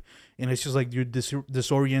escape, and it's just like you're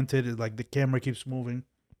disoriented. Like the camera keeps moving.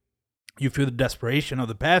 You feel the desperation of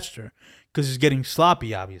the pastor because he's getting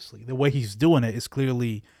sloppy. Obviously, the way he's doing it is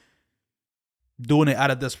clearly doing it out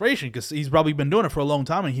of desperation because he's probably been doing it for a long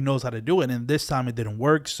time and he knows how to do it. And this time it didn't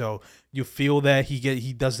work, so you feel that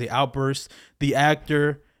he does the outburst. The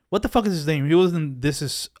actor, what the fuck is his name? He was in This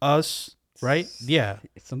Is Us, right? Yeah,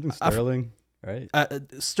 it's something Sterling. Right?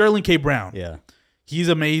 Sterling K. Brown. Yeah. He's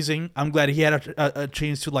amazing. I'm glad he had a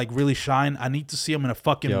chance to like really shine. I need to see him in a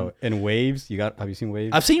fucking... in Waves, have you seen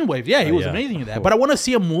Waves? I've seen Waves. Yeah, he was amazing in that. Cool. But I want to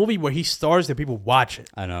see a movie where he stars that people watch it.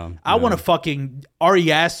 I know. I want to fucking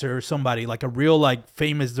Ari Aster or somebody, like a real like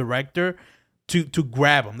famous director to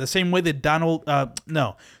grab him. The same way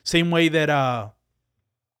that same way that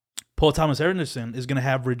Paul Thomas Anderson is going to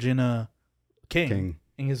have Regina King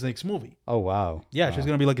in his next movie. Oh, wow. Yeah, she's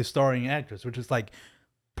going to be like a starring actress, which is like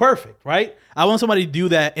perfect, right? I want somebody to do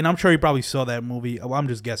that, and I'm sure he probably saw that movie. Well, I'm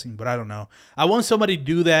just guessing, but I don't know. I want somebody to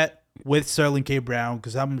do that with Sterling K. Brown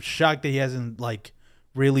because I'm shocked that he hasn't like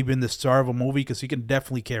really been the star of a movie because he can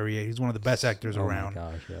definitely carry it. He's one of the best actors around. Oh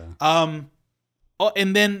my gosh, yeah.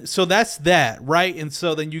 And then so that's that, right? And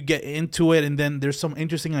so then you get into it, and then there's some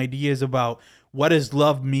interesting ideas about what does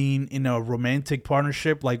love mean in a romantic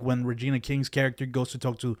partnership, like when Regina King's character goes to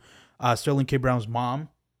talk to Sterling K. Brown's mom.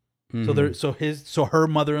 So her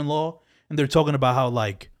mother-in-law, and they're talking about how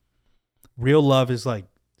like real love is like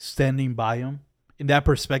standing by him in that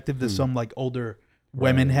perspective that some like older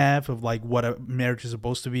women have of like what a marriage is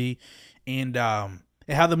supposed to be, and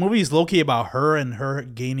how the movie is low-key about her and her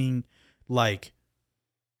gaining like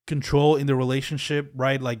control in the relationship,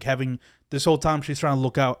 right? Like having this whole time she's trying to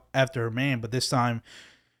look out after her man, but this time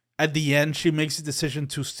at the end she makes the decision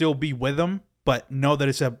to still be with him, but know that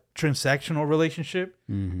it's a transactional relationship.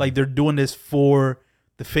 Like they're doing this for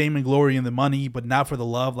the fame and glory and the money, but not for the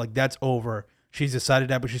love. Like that's over. She's decided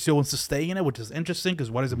that, but she still wants to stay in it, which is interesting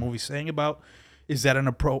because what is the movie saying about? Is that an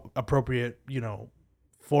appropriate,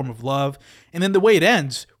 form of love? And then the way it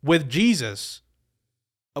ends with Jesus,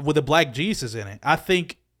 with a black Jesus in it, I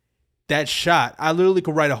think that shot, I literally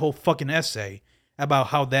could write a whole fucking essay about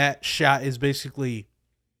how that shot is basically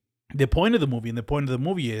the point of the movie. And the point of the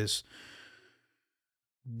movie is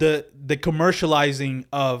the commercializing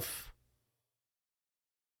of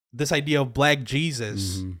this idea of black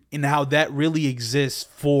Jesus and how that really exists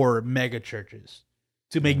for mega churches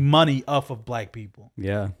to make money off of black people.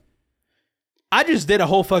 Yeah. I just did a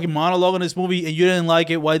whole fucking monologue on this movie and you didn't like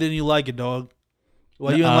it. Why didn't you like it, dog?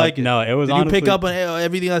 Why you didn't like it? No, it was Did honestly... you pick up on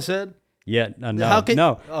everything I said? Yeah, no. How can...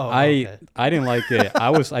 No, oh, I okay. I didn't like it.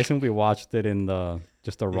 I simply watched it in the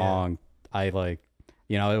wrong... I like,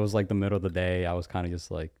 it was like the middle of the day. I was kind of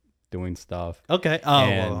just like doing stuff. Okay. Oh,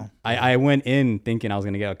 and well. I went in thinking I was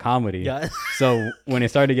going to get a comedy. Yeah. So when it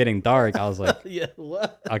started getting dark, I was like, yeah,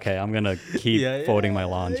 what? Okay, I'm going to keep folding my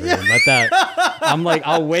laundry. And let that, I'm like,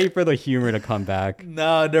 I'll wait for the humor to come back.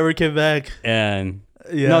 No, it never came back. And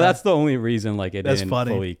no, that's the only reason like it didn't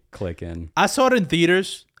fully click in. I saw it in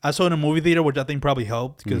theaters. I saw it in a movie theater, which I think probably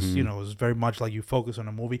helped because you know it was very much like you focus on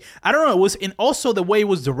a movie. I don't know. It was, and also the way it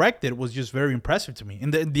was directed was just very impressive to me,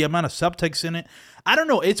 and the amount of subtext in it. I don't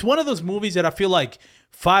know. It's one of those movies that I feel like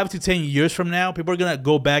 5 to 10 years from now, people are gonna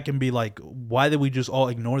go back and be like, "Why did we just all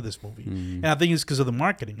ignore this movie?" And I think it's because of the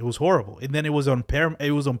marketing. It was horrible, and then it was on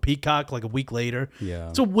It was on Peacock like a week later. Yeah,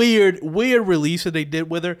 it's a weird release that they did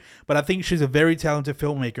with her. But I think she's a very talented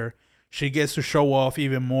filmmaker. She gets to show off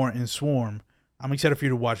even more in Swarm. I'm excited for you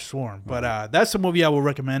to watch Swarm. But that's the movie I would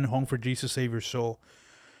recommend. Home for Jesus, Save Your Soul.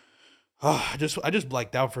 Oh, I just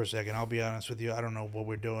blacked out for a second. I'll be honest with you. I don't know what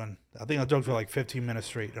we're doing. I think I talked for like 15 minutes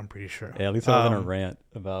straight. I'm pretty sure. Yeah, at least I was gonna rant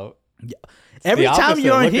about. Yeah. Every time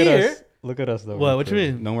you're here, look at us though. What you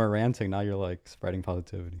mean? No more ranting. Now you're like spreading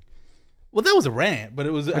positivity. Well, that was a rant, but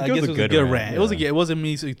it was. I guess it was a good rant. Yeah. It wasn't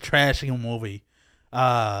me trashing a movie,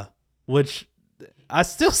 which I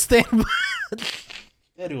still stand by.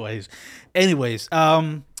 Anyways,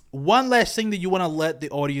 one last thing that you want to let the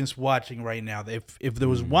audience watching right now, if there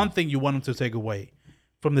was one thing you want them to take away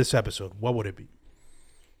from this episode, what would it be?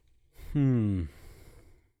 I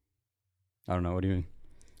don't know. What do you mean?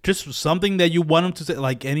 Just something that you want them to say,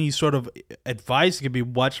 like any sort of advice. It could be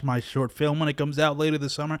watch my short film when it comes out later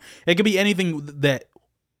this summer. It could be anything that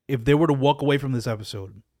if they were to walk away from this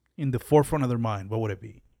episode in the forefront of their mind, what would it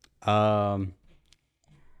be?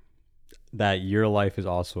 That your life is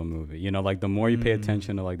also a movie. You know, like the more you pay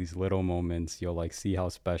attention to like these little moments, you'll like see how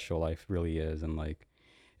special life really is, and like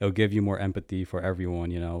it'll give you more empathy for everyone.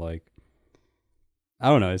 You know, like I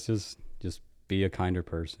don't know. It's just be a kinder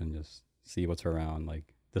person. Just see what's around.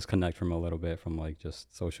 Like disconnect from a little bit from like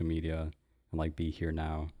just social media and like be here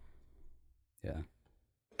now. Yeah.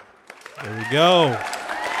 There we go.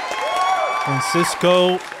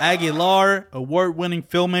 Francisco Aguilar, award-winning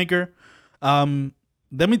filmmaker.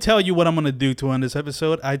 Let me tell you what I'm going to do to end this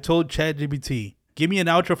episode. I told ChatGPT, give me an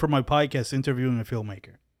outro for my podcast interviewing a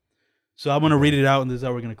filmmaker. So I'm going to read it out, and this is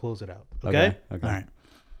how we're going to close it out. Okay? All right.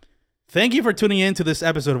 Thank you for tuning in to this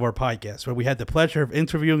episode of our podcast, where we had the pleasure of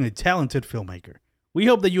interviewing a talented filmmaker. We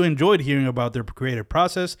hope that you enjoyed hearing about their creative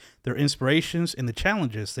process, their inspirations, and the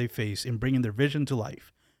challenges they face in bringing their vision to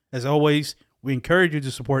life. As always, we encourage you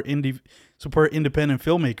to support independent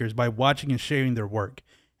filmmakers by watching and sharing their work.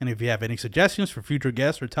 And if you have any suggestions for future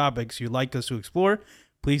guests or topics you'd like us to explore,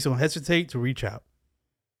 please don't hesitate to reach out.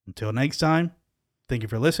 Until next time, thank you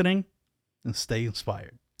for listening and stay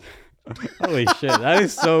inspired. Holy shit, that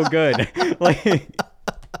is so good. Like